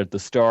said at the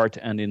start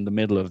and in the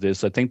middle of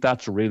this. I think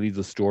that's really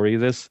the story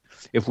of this.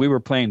 If we were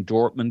playing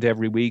Dortmund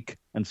every week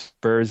and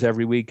Spurs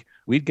every week,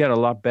 we'd get a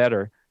lot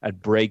better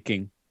at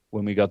breaking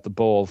when we got the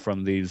ball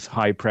from these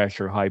high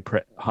pressure,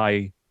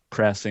 high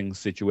pressing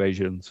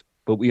situations.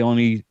 But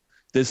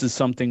this is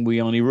something we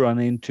only run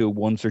into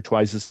once or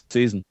twice a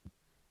season.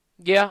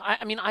 Yeah,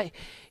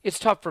 it's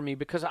tough for me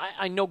because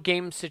I know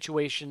game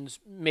situations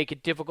make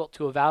it difficult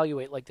to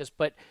evaluate like this,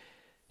 but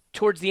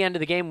towards the end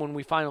of the game when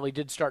we finally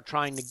did start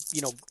trying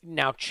to,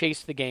 now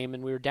chase the game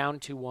and we were down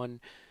 2-1,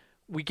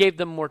 we gave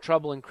them more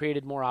trouble and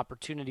created more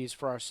opportunities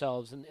for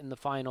ourselves in the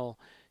final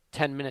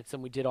 10 minutes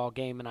than we did all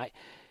game. And I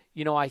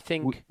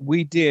think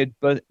we did,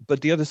 but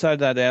the other side of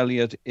that,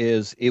 Elliot,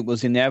 is it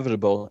was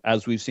inevitable,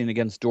 as we've seen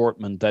against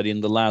Dortmund, that in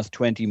the last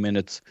 20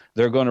 minutes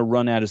they're going to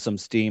run out of some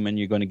steam and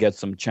you're going to get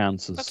some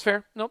chances. That's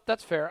fair. Nope,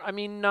 that's fair. I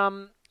mean,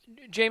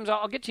 James,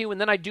 I'll get to you, and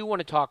then I do want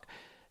to talk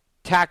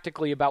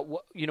tactically about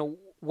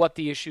what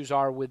the issues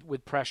are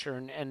with pressure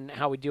and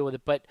how we deal with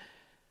it. But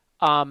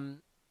are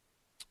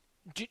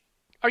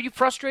you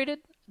frustrated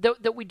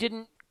that we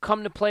didn't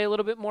come to play a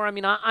little bit more? I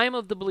mean, I'm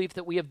of the belief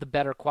that we have the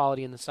better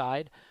quality in the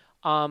side.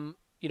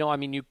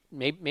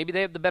 Maybe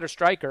they have the better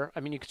striker. I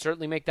mean, you could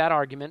certainly make that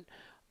argument.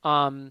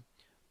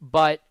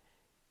 But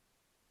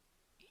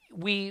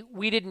we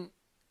didn't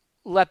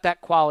let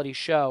that quality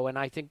show, and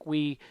I think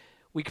we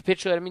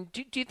capitulated. I mean,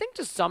 do you think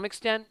to some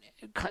extent,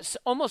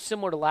 almost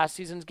similar to last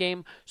season's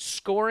game,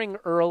 scoring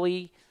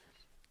early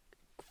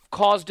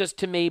caused us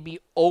to maybe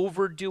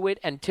overdo it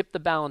and tip the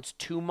balance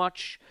too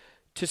much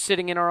to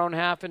sitting in our own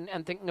half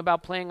and thinking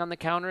about playing on the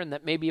counter, and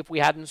that maybe if we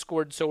hadn't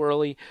scored so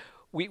early,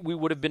 we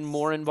would have been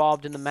more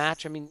involved in the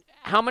match? I mean,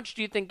 how much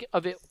do you think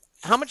of it?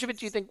 How much of it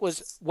do you think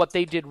was what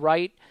they did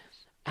right?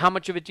 How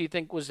much of it do you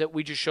think was that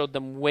we just showed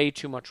them way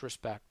too much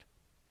respect?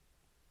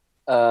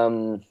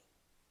 I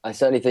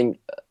certainly think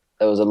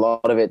there was a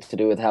lot of it to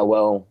do with how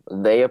well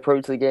they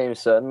approached the game,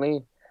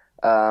 certainly.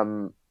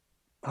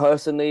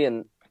 Personally,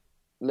 and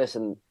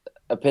listen,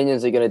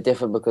 opinions are going to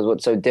differ because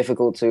what's so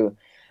difficult to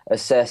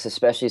assess,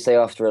 especially say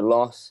after a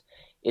loss,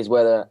 is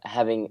whether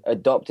having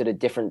adopted a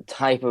different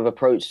type of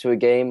approach to a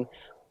game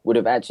would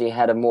have actually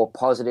had a more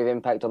positive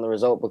impact on the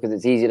result, because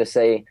it's easier to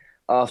say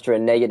after a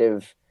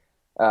negative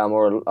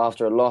or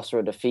after a loss or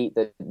a defeat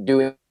that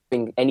doing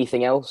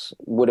anything else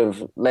would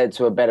have led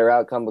to a better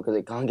outcome, because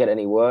it can't get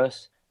any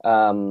worse,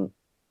 in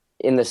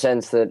the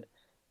sense that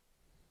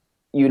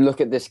you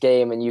look at this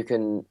game and you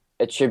can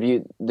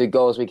attribute the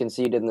goals we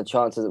conceded and the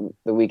chances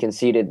that we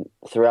conceded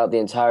throughout the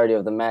entirety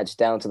of the match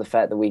down to the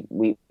fact that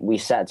we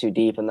sat too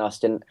deep and thus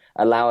didn't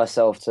allow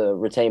ourselves to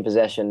retain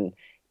possession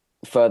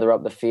further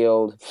up the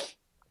field.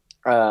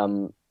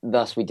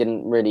 Thus, we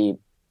didn't really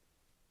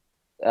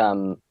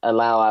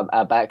allow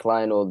our back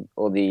line or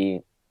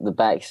the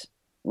backs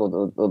or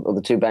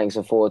the two banks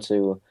of four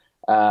to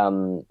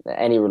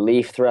any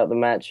relief throughout the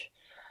match.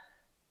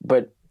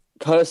 But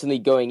personally,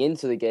 going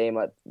into the game,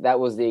 that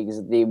was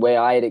the way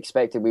I had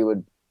expected we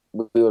would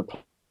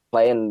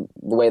play, and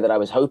the way that I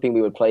was hoping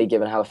we would play,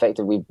 given how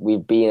effective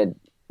we've been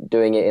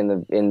doing it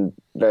in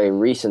very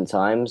recent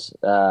times.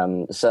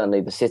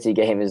 Certainly, the City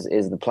game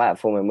is the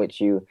platform in which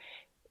you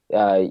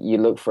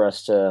look for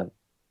us to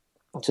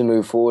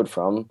move forward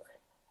from,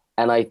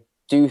 and I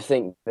do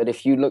think that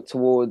if you look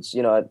towards,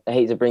 I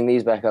hate to bring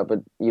these back up, but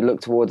you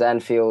look towards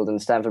Anfield and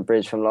Stamford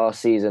Bridge from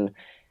last season,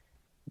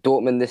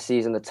 Dortmund this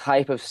season, the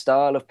type of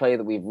style of play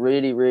that we've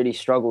really, really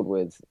struggled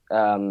with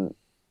over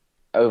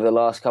the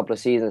last couple of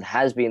seasons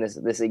has been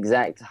this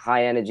exact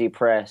high-energy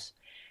press.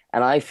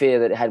 And I fear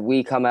that had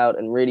we come out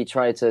and really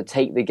tried to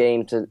take the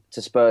game to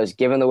Spurs,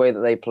 given the way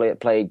that they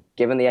played,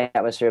 given the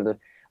atmosphere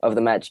of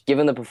the match,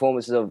 given the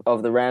performances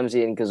of the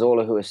Ramsey and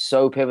Cazorla, who are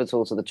so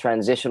pivotal to the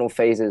transitional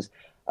phases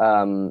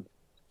of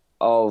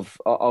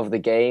the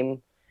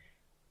game,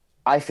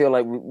 I feel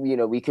like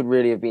we could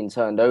really have been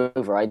turned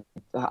over.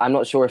 I'm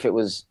not sure if it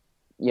was,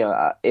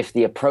 if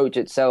the approach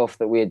itself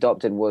that we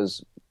adopted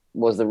was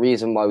the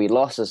reason why we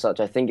lost as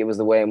such. I think it was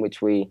the way in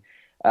which we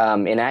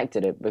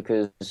enacted it,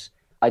 because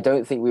I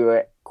don't think we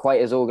were quite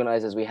as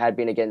organised as we had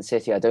been against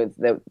City.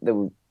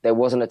 There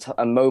wasn't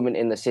a moment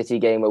in the City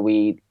game where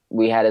we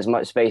we had as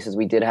much space as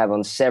we did have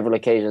on several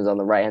occasions on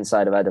the right-hand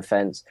side of our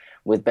defense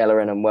with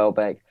Bellerin and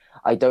Welbeck.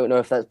 I don't know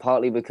if that's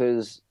partly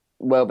because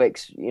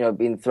Welbeck's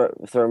been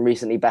thrown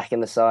recently back in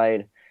the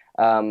side.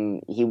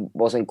 He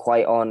wasn't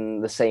quite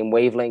on the same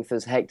wavelength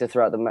as Hector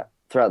throughout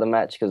the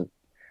match, because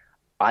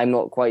I'm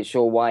not quite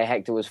sure why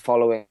Hector was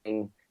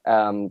following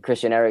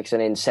Christian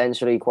Eriksen in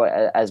centrally quite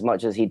as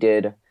much as he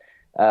did.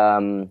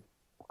 And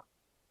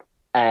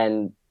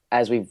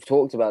as we've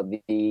talked about,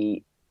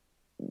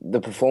 the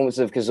performance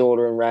of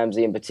Cazorla and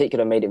Ramsey in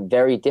particular made it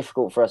very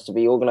difficult for us to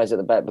be organised at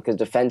the back, because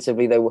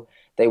defensively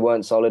they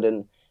weren't solid,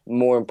 and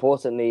more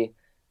importantly,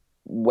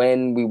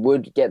 when we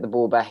would get the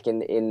ball back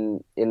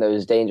in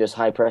those dangerous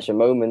high pressure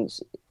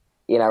moments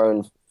in our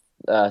own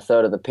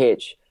third of the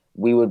pitch,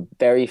 we would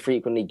very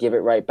frequently give it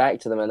right back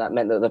to them, and that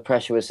meant that the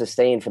pressure was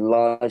sustained for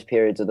large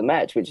periods of the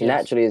match, which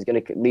naturally is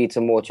going to lead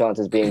to more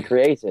chances being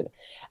created.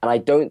 And I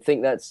don't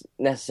think that's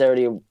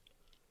necessarily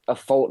a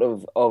fault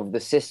of the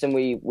system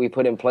we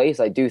put in place.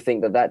 I do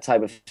think that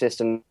type of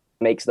system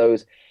makes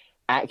those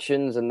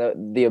actions and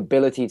the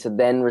ability to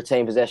then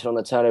retain possession on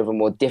the turnover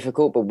more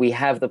difficult, but we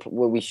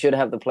should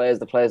have the players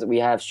that we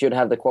have should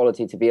have the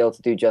quality to be able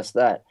to do just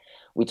that.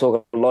 We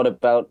talk a lot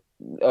about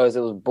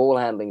Ozil's ball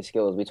handling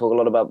skills. We talk a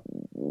lot about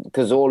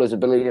Cazorla's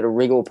ability to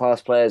wriggle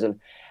past players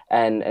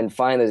and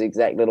find those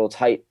exact little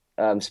tight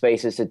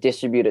spaces to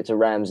distribute it to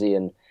Ramsey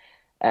and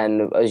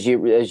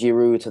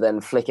Giroud to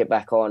then flick it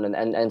back on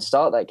and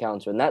start that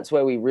counter. And that's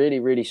where we really,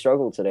 really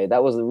struggled today.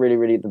 That was really,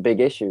 really the big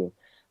issue.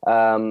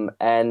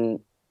 And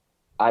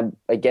I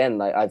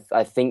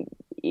think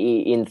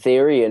in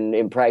theory and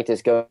in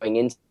practice going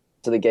into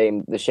the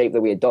game, the shape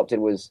that we adopted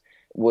was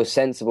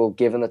sensible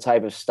given the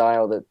type of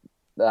style that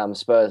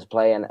Spurs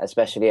play, and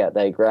especially at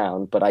their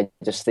ground. But I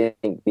just think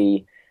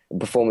the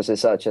performance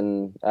as such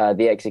and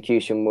the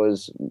execution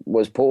was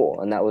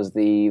poor, and that was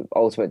the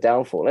ultimate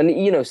downfall.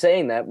 And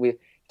saying that,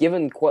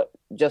 given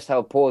just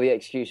how poor the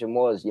execution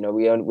was,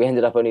 we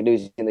ended up only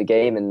losing the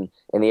game in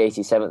the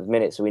 87th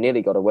minute, so we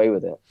nearly got away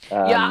with it.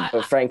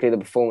 But frankly, the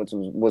performance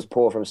was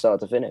poor from start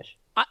to finish.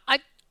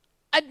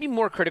 I'd be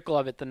more critical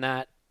of it than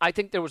that. I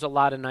think there was a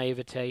lot of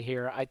naivete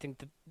here. I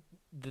think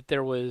that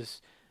there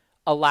was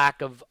a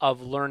lack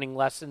of learning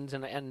lessons,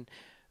 and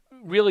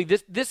really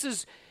this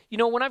is,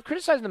 when I've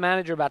criticized the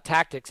manager about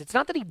tactics, it's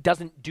not that he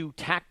doesn't do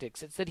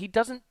tactics, it's that he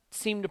doesn't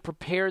seem to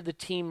prepare the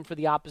team for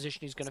the opposition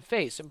he's going to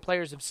face. And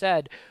players have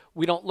said,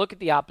 we don't look at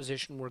the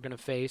opposition we're going to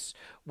face,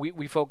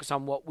 we focus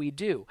on what we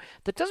do.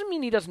 That doesn't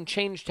mean he doesn't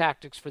change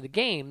tactics for the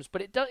games,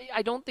 but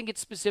I don't think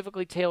it's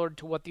specifically tailored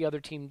to what the other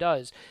team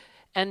does.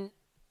 And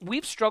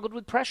we've struggled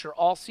with pressure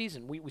all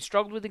season. We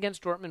struggled with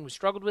against Dortmund, we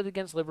struggled with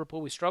against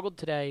Liverpool, we struggled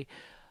today.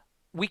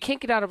 We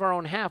can't get out of our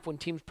own half when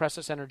teams press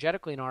us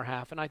energetically in our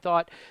half. And I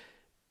thought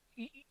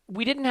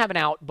we didn't have an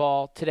out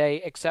ball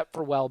today except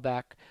for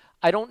Welbeck.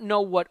 I don't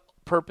know what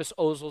purpose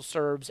Ozil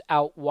serves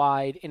out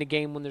wide in a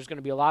game when there's going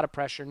to be a lot of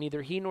pressure.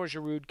 Neither he nor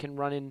Giroud can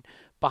run in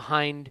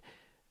behind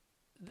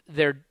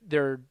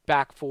their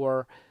back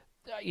four.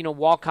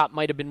 Walcott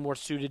might have been more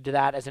suited to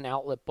that as an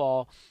outlet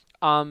ball.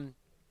 I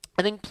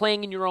think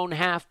playing in your own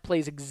half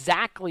plays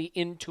exactly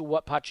into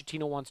what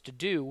Pochettino wants to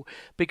do,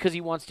 because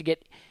he wants to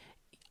get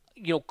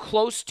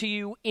close to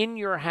you in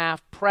your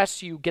half,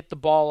 press you, get the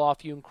ball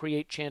off you, and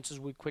create chances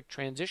with quick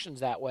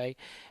transitions that way.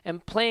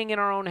 And playing in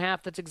our own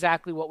half, that's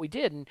exactly what we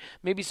did. And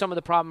maybe some of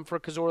the problem for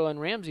Cazorla and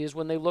Ramsey is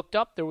when they looked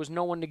up, there was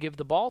no one to give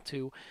the ball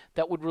to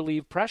that would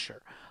relieve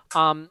pressure.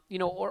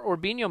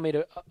 Orbinho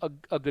made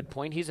a good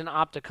point. He's an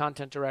Opta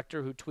content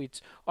director who tweets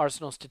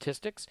Arsenal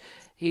statistics.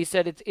 He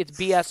said it's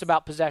BS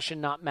about possession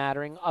not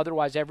mattering.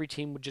 Otherwise, every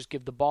team would just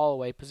give the ball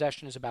away.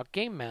 Possession is about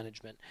game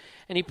management.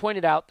 And he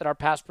pointed out that our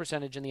pass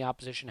percentage in the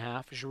opposition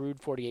half,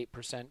 Giroud 48%,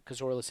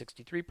 Cazorla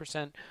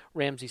 63%,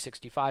 Ramsey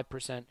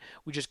 65%.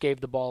 We just gave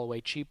the ball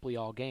away cheaply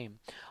all game.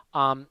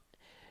 For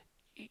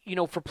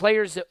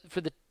players,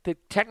 for the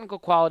technical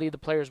quality of the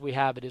players we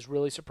have, it is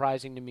really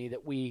surprising to me that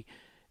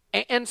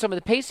and some of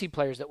the pacey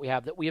players that we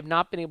have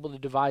not been able to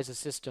devise a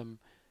system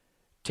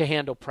to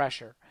handle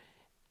pressure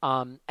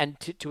and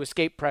to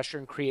escape pressure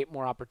and create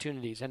more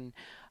opportunities. And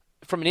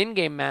from an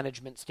in-game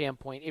management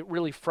standpoint, it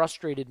really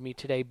frustrated me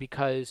today,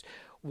 because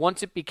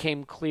once it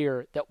became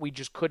clear that we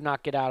just could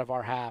not get out of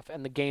our half,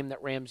 and the game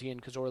that Ramsey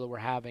and Cazorla were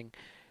having,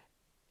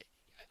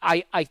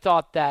 I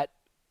thought that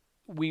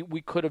we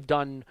could have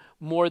done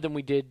more than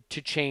we did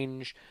to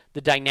change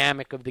the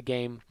dynamic of the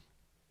game.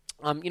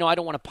 I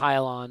don't want to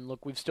pile on.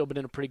 Look, we've still been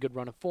in a pretty good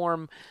run of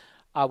form.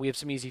 We have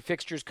some easy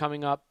fixtures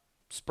coming up.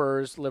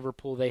 Spurs,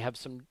 Liverpool, they have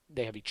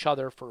each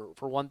other for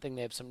one thing.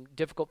 They have some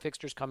difficult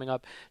fixtures coming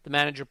up. The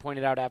manager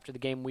pointed out after the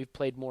game, we've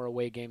played more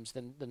away games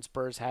than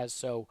Spurs has,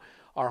 so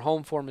our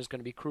home form is going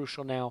to be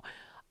crucial now.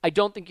 I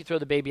don't think you throw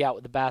the baby out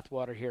with the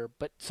bathwater here,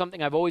 but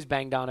something I've always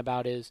banged on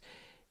about is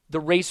the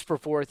race for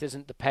fourth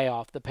isn't the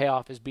payoff. The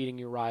payoff is beating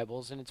your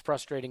rivals, and it's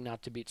frustrating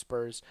not to beat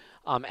Spurs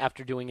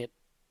after doing it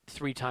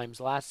 3 times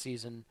last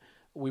season.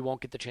 We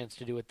won't get the chance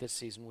to do it this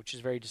season, which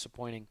is very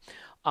disappointing.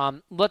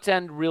 Let's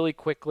end really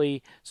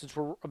quickly, since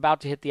we're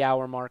about to hit the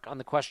hour mark, on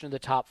the question of the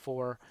top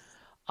 4.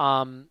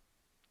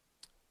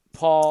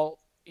 Paul,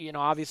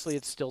 obviously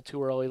it's still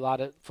too early, a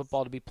lot of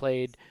football to be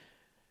played.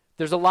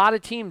 There's a lot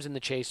of teams in the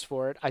chase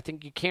for it. I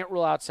think you can't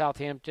rule out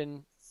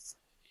Southampton.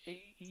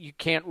 You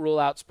can't rule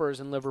out Spurs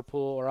and Liverpool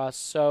or us.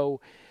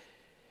 So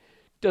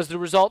does the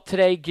result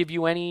today give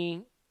you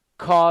any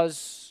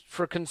cause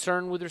for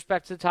concern with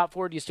respect to the top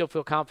four? Do you still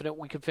feel confident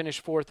we could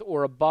finish fourth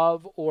or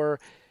above? Or,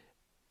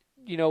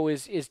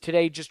 is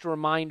today just a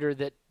reminder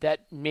that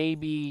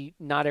maybe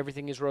not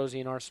everything is rosy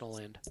in Arsenal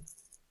land?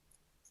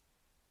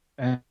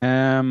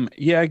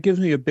 Yeah, it gives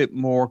me a bit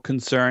more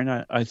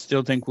concern. I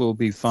still think we'll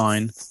be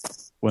fine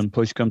when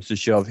push comes to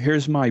shove.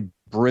 Here's my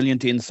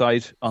brilliant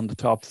insight on the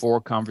top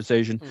four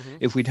conversation. Mm-hmm.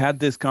 If we'd had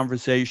this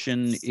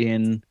conversation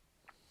in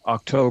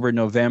October,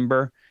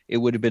 November, it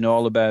would have been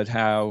all about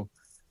how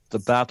the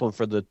battle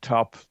for the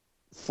top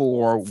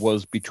four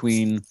was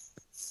between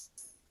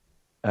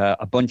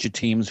a bunch of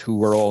teams who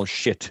were all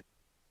shit.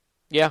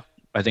 Yeah.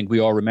 I think we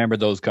all remember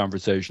those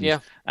conversations. Yeah.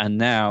 And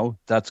now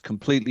that's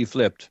completely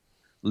flipped.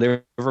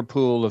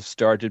 Liverpool have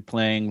started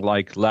playing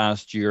like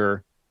last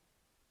year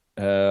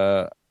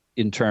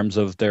in terms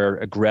of their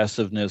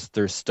aggressiveness,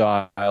 their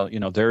style.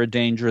 They're a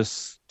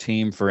dangerous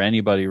team for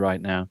anybody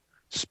right now.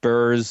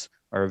 Spurs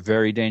are a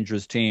very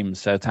dangerous team.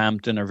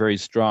 Southampton are very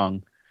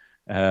strong.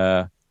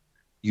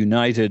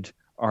 United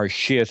are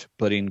shit,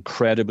 but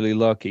incredibly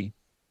lucky,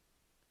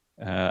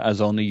 as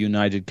only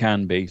United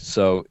can be.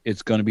 So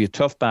it's going to be a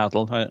tough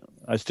battle.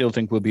 I still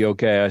think we'll be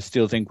okay. I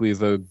still think we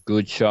have a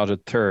good shot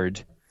at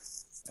third.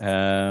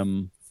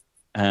 And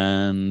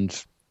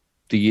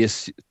the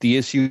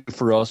issue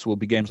for us will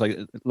be games like,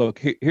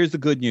 look, here's the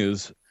good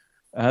news.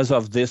 As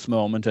of this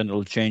moment, and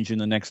it'll change in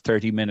the next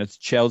 30 minutes,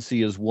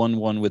 Chelsea is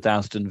 1-1 with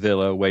Aston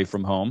Villa away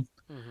from home.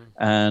 Mm-hmm.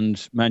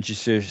 And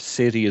Manchester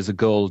City is a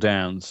goal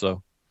down.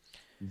 So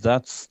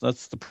that's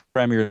the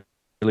Premier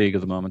League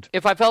at the moment.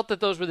 If I felt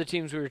that those were the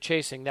teams we were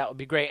chasing, that would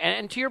be great.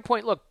 And to your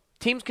point, look,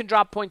 teams can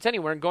drop points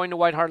anywhere, and going to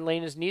White Hart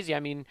Lane isn't easy. I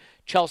mean,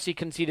 Chelsea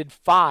conceded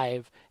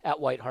 5 at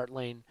White Hart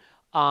Lane.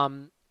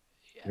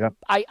 Yep.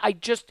 I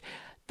just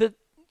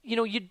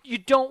you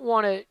don't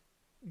want to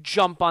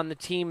jump on the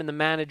team and the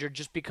manager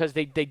just because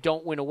they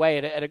don't win away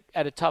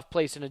at a tough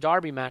place in a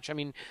derby match. I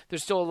mean,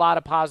 there's still a lot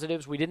of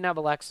positives. We didn't have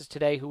Alexis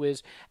today, who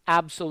is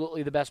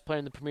absolutely the best player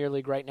in the Premier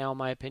League right now, in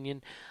my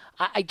opinion.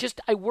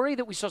 I worry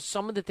that we saw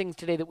some of the things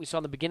today that we saw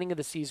in the beginning of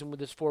the season with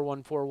this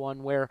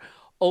 4-1-4-1, where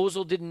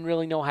Ozil didn't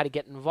really know how to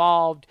get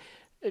involved.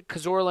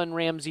 Cazorla and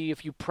Ramsey,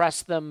 if you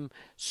press them,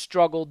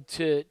 struggled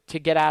to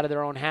get out of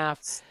their own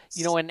half.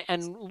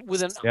 And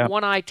with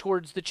one eye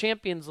towards the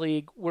Champions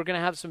League, we're going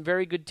to have some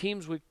very good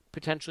teams we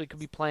potentially could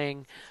be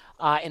playing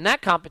in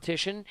that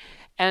competition,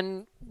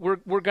 and we're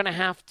going to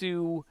have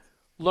to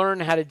learn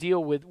how to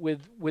deal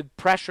with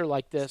pressure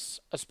like this,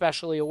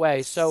 especially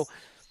away. So,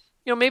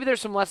 maybe there's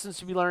some lessons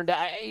to be learned.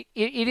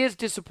 It is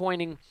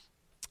disappointing.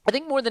 I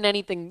think more than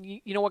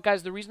anything, you know what,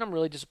 guys, the reason I'm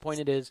really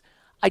disappointed is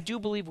I do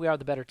believe we are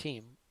the better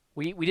team.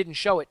 We didn't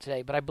show it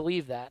today, but I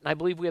believe that, and I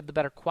believe we have the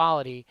better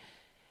quality.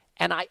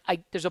 And I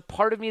there's a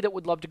part of me that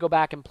would love to go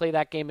back and play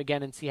that game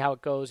again and see how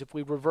it goes if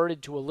we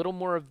reverted to a little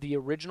more of the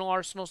original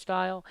Arsenal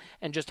style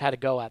and just had to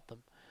go at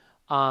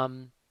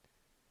them.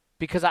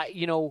 Because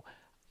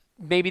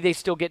maybe they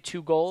still get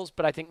 2 goals,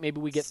 but I think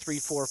maybe we get 3,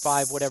 4,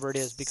 5, whatever it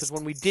is. Because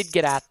when we did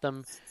get at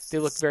them, they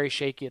looked very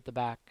shaky at the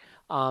back,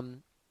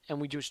 and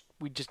we just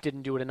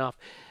didn't do it enough.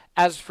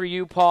 As for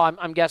you, Paul,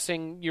 I'm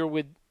guessing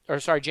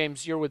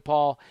James, you're with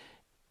Paul.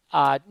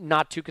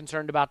 Not too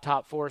concerned about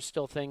top 4.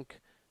 Still think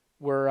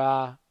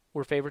we're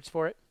favorites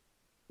for it?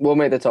 We'll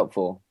make the top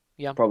 4.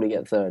 Yeah. Probably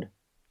get third.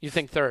 You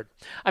think third?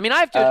 I mean, I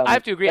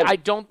have to agree. I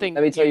don't think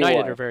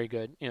United are very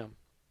good.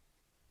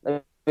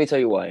 Let me tell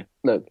you why.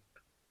 Look,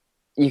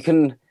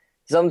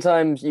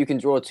 sometimes you can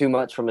draw too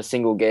much from a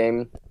single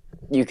game.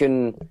 You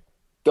can,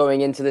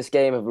 going into this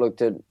game, have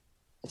looked at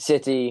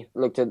City,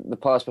 looked at the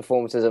past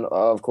performances, and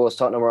of course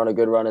Tottenham are on a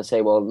good run, and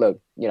say, well, look,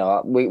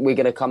 we're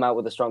going to come out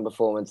with a strong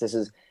performance. This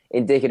is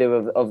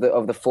indicative of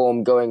the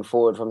form going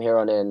forward from here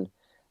on in.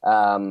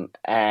 And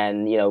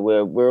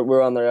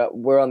we're on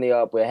the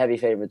up. We're heavy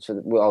favorites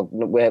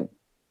we're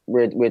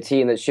a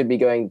team that should be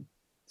going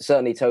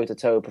certainly toe to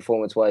toe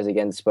performance wise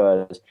against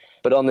Spurs.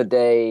 But on the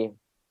day,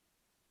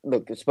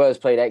 look, Spurs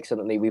played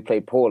excellently. We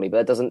played poorly,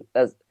 but that's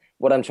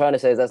what I'm trying to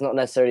say is that's not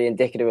necessarily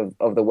indicative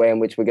of the way in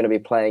which we're going to be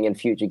playing in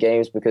future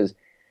games. Because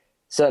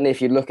certainly,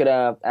 if you look at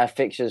our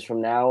fixtures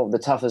from now, the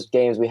toughest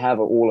games we have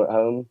are all at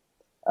home.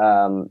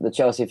 The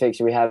Chelsea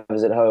fixture we have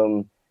is at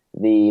home.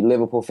 The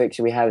Liverpool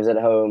fixture we have is at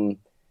home.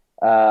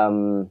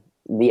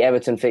 The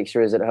Everton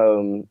fixture is at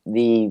home.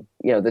 The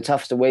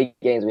toughest away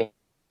games we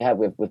have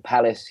with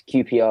Palace,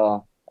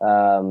 QPR,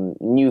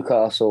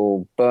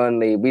 Newcastle,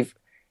 Burnley.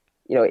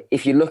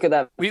 If you look at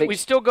that, we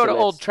still go to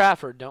Old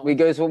Trafford, don't we?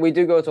 We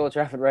do go to Old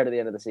Trafford right at the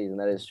end of the season.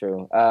 That is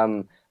true.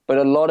 But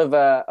a lot of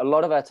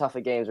our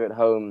tougher games are at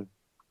home.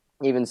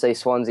 Even say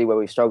Swansea, where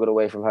we struggled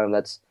away from home,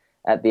 that's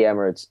at the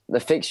Emirates.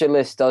 The fixture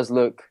list does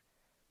look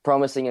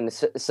promising, and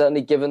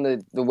certainly given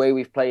the way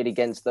we've played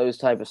against those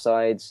type of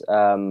sides,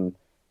 and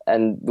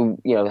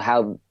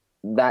how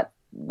that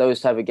those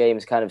type of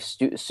games kind of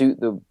suit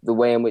the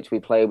way in which we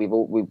play.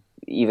 We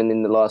even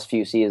in the last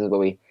few seasons where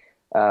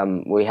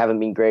we haven't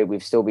been great,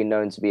 we've still been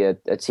known to be a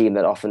team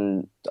that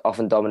often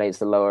dominates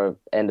the lower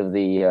end of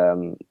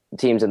the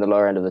teams in the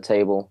lower end of the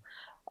table.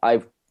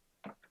 I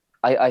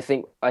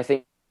think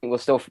we'll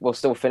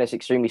still finish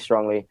extremely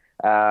strongly.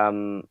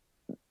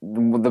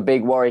 The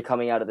big worry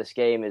coming out of this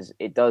game is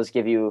it does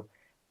give you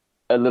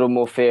a little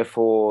more fear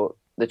for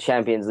the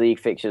Champions League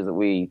fixtures that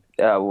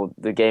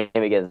the game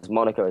against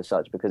Monaco as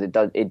such, because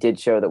it did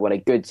show that when a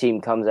good team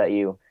comes at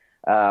you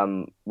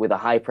with a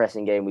high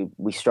pressing game,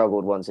 we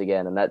struggled once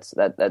again, and that's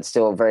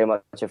still very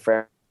much a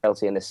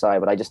frailty in this side.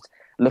 But I just,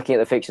 looking at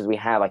the fixtures we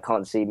have, I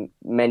can't see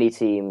many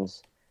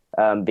teams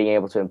being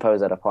able to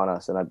impose that upon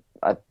us, and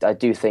I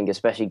do think,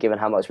 especially given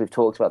how much we've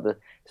talked about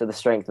the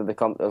strength of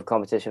the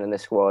competition in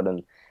this squad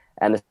and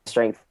the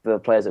strength of the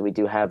players that we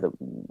do have, that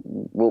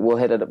we'll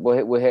hit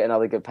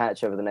another good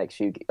patch over the next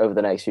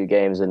few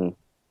games, and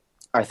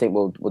I think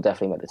we'll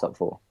definitely make the top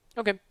four.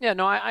 Okay, yeah,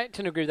 no, I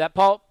tend to agree with that.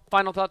 Paul,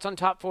 final thoughts on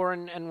top four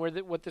and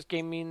what this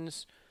game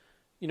means,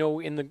 in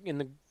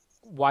the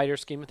wider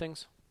scheme of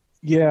things.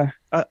 Yeah,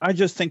 I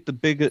just think the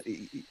big,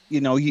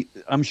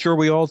 I'm sure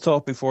we all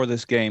thought before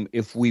this game,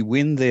 if we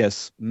win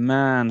this,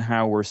 man,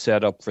 how we're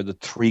set up for the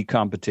three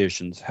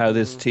competitions, how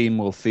this team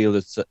will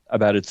feel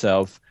about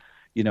itself,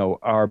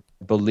 our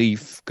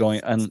belief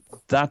going, and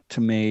that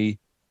to me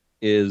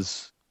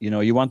is,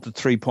 you want the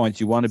 3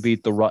 points, you want to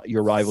beat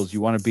your rivals,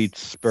 you want to beat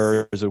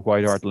Spurs at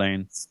White Hart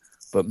Lane,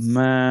 but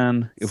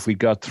man, if we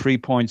got 3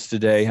 points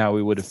today, how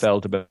we would have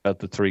felt about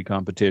the three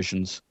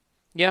competitions.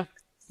 Yeah.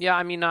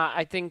 I mean,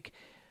 I think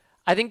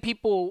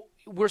people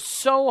were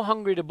so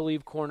hungry to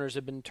believe corners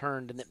have been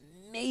turned and that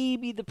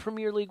maybe the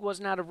Premier League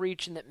wasn't out of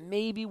reach and that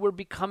maybe we're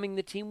becoming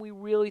the team we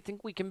really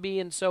think we can be.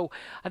 And so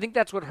I think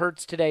that's what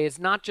hurts today, is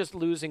not just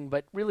losing,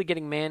 but really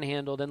getting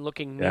manhandled and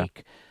looking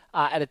meek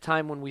at a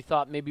time when we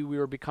thought maybe we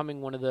were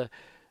becoming one of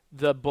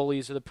the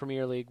bullies of the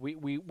Premier League.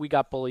 We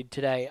got bullied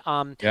today.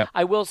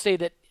 I will say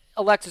that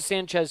Alexis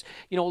Sanchez,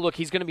 look,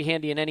 he's going to be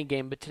handy in any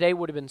game, but today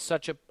would have been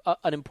such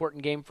an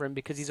important game for him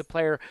because he's a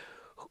player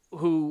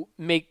who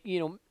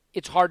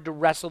it's hard to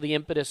wrestle the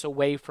impetus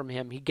away from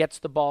him. He gets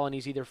the ball and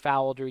he's either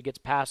fouled or he gets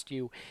past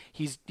you.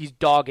 He's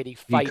dogged. He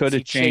fights.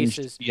 He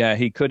chases. Yeah,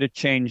 he could have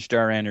changed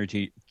our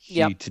energy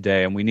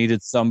today, and we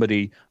needed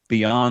somebody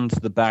beyond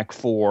the back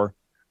four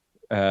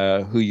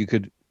who you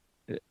could,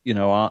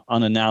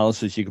 on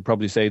analysis, you could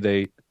probably say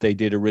they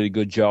did a really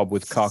good job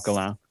with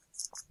Coquelin.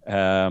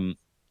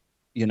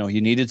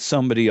 You needed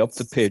somebody up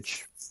the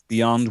pitch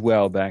beyond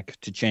Welbeck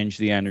to change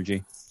the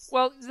energy.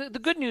 Well, the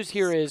good news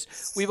here is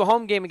we have a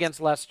home game against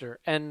Leicester,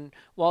 and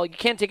while you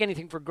can't take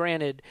anything for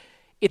granted,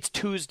 it's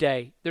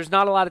Tuesday. There's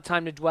not a lot of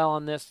time to dwell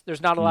on this.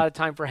 There's not a lot of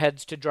time for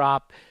heads to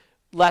drop.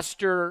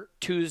 Leicester,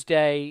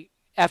 Tuesday,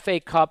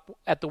 FA Cup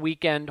at the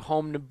weekend,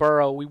 home to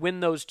Borough. We win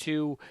those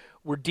two.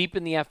 We're deep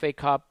in the FA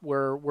Cup.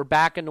 We're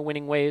back into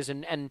winning ways,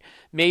 and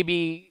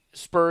maybe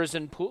Spurs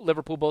and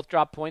Liverpool both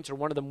drop points, or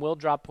one of them will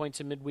drop points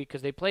in midweek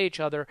because they play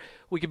each other.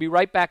 We could be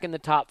right back in the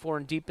top four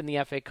and deep in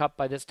the FA Cup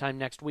by this time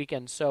next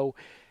weekend. So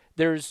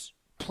there's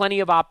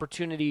plenty of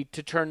opportunity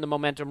to turn the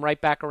momentum right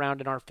back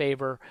around in our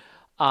favor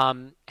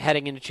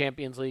heading into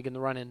Champions League in the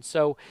run-in.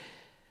 So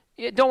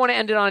don't want to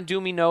end it on a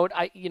doomy note.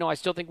 I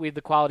still think we have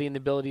the quality and the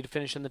ability to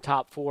finish in the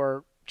top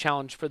four,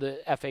 challenge for the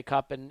FA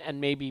Cup, and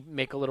maybe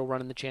make a little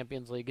run in the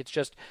Champions League. It's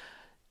just,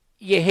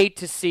 you hate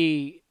to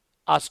see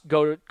us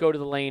go to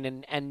the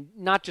lane and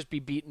not just be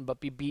beaten, but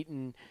be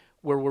beaten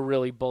where we're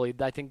really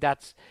bullied. I think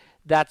that's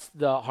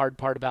the hard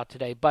part about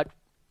today. But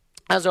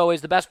as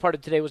always, the best part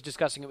of today was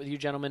discussing it with you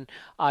gentlemen.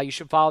 You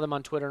should follow them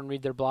on Twitter and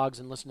read their blogs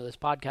and listen to this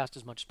podcast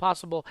as much as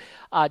possible.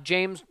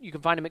 James, you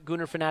can find him at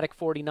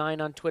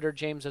GoonerFanatic49 on Twitter.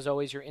 James, as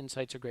always, your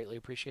insights are greatly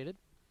appreciated.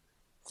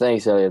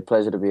 Thanks, Elliot.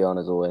 Pleasure to be on,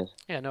 as always.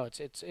 Yeah, no,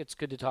 it's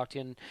good to talk to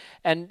you.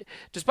 And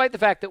despite the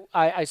fact that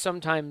I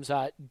sometimes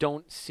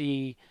don't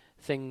see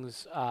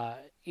things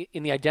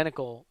in the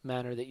identical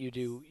manner that you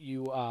do,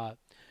 you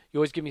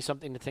always give me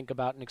something to think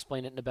about and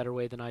explain it in a better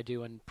way than I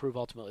do, and prove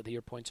ultimately that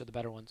your points are the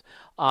better ones.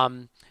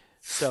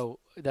 So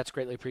that's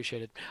greatly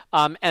appreciated.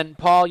 And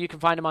Paul, you can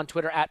find him on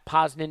Twitter at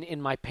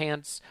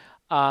PosninInMyPants.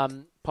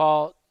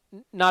 Paul,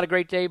 not a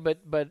great day,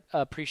 but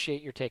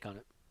appreciate your take on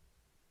it.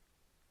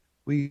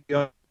 We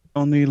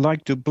only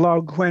like to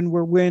blog when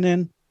we're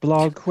winning.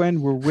 Blog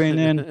when we're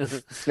winning.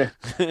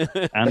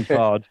 And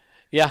pod.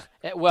 Yeah,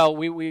 well,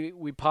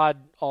 we pod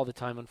all the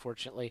time,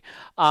 unfortunately.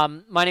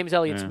 My name is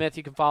Elliot Smith.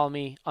 You can follow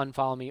me,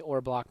 unfollow me,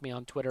 or block me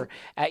on Twitter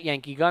at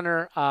Yankee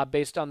Gunner.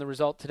 Based on the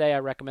result today, I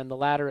recommend the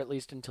latter, at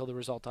least until the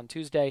result on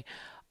Tuesday,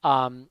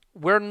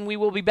 when we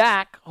will be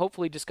back,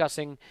 hopefully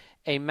discussing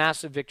a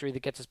massive victory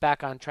that gets us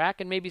back on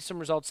track and maybe some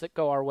results that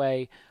go our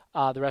way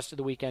the rest of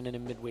the weekend and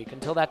in midweek.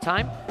 Until that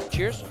time,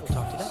 cheers. We'll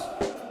talk to you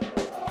then.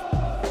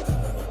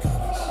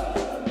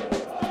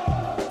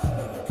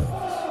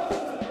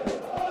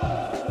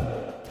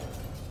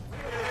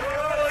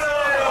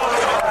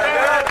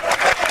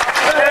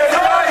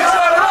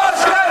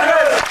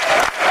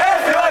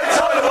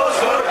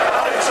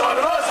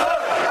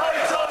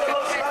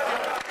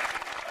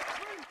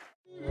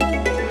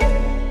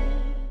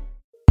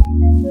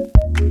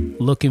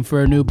 Looking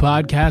for a new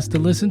podcast to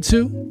listen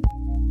to?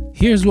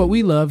 Here's what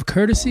we love,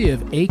 courtesy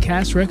of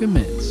Acast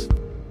Recommends.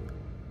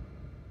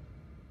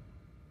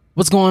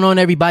 What's going on,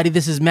 everybody?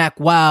 This is Mac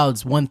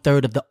Wilds,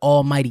 1/3 of the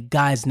almighty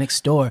Guys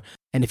Next Door.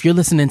 And if you're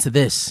listening to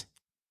this,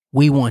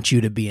 we want you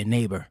to be a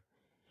neighbor.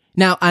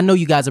 Now, I know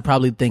you guys are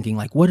probably thinking,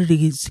 like, what do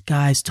these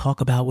guys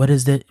talk about? What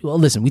is that? Well,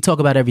 listen, we talk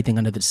about everything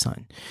under the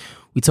sun.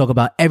 We talk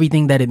about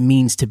everything that it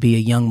means to be a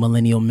young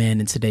millennial man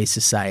in today's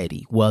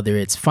society, whether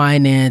it's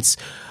finance,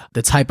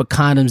 the type of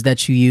condoms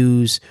that you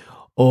use,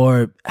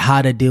 or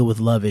how to deal with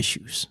love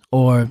issues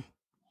or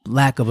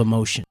lack of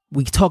emotion.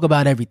 We talk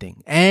about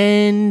everything,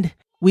 and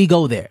we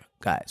go there,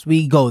 guys.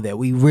 We go there.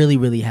 We really,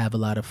 really have a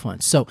lot of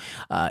fun. So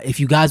if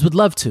you guys would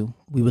love to,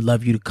 we would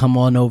love you to come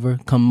on over,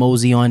 come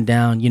mosey on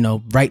down,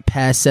 right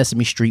past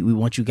Sesame Street. We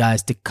want you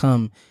guys to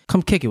come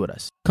kick it with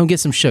us. Come get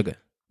some sugar.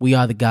 We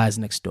are the Guys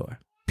Next Door.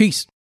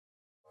 Peace.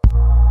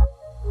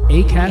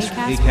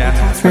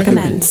 Acast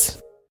recommends.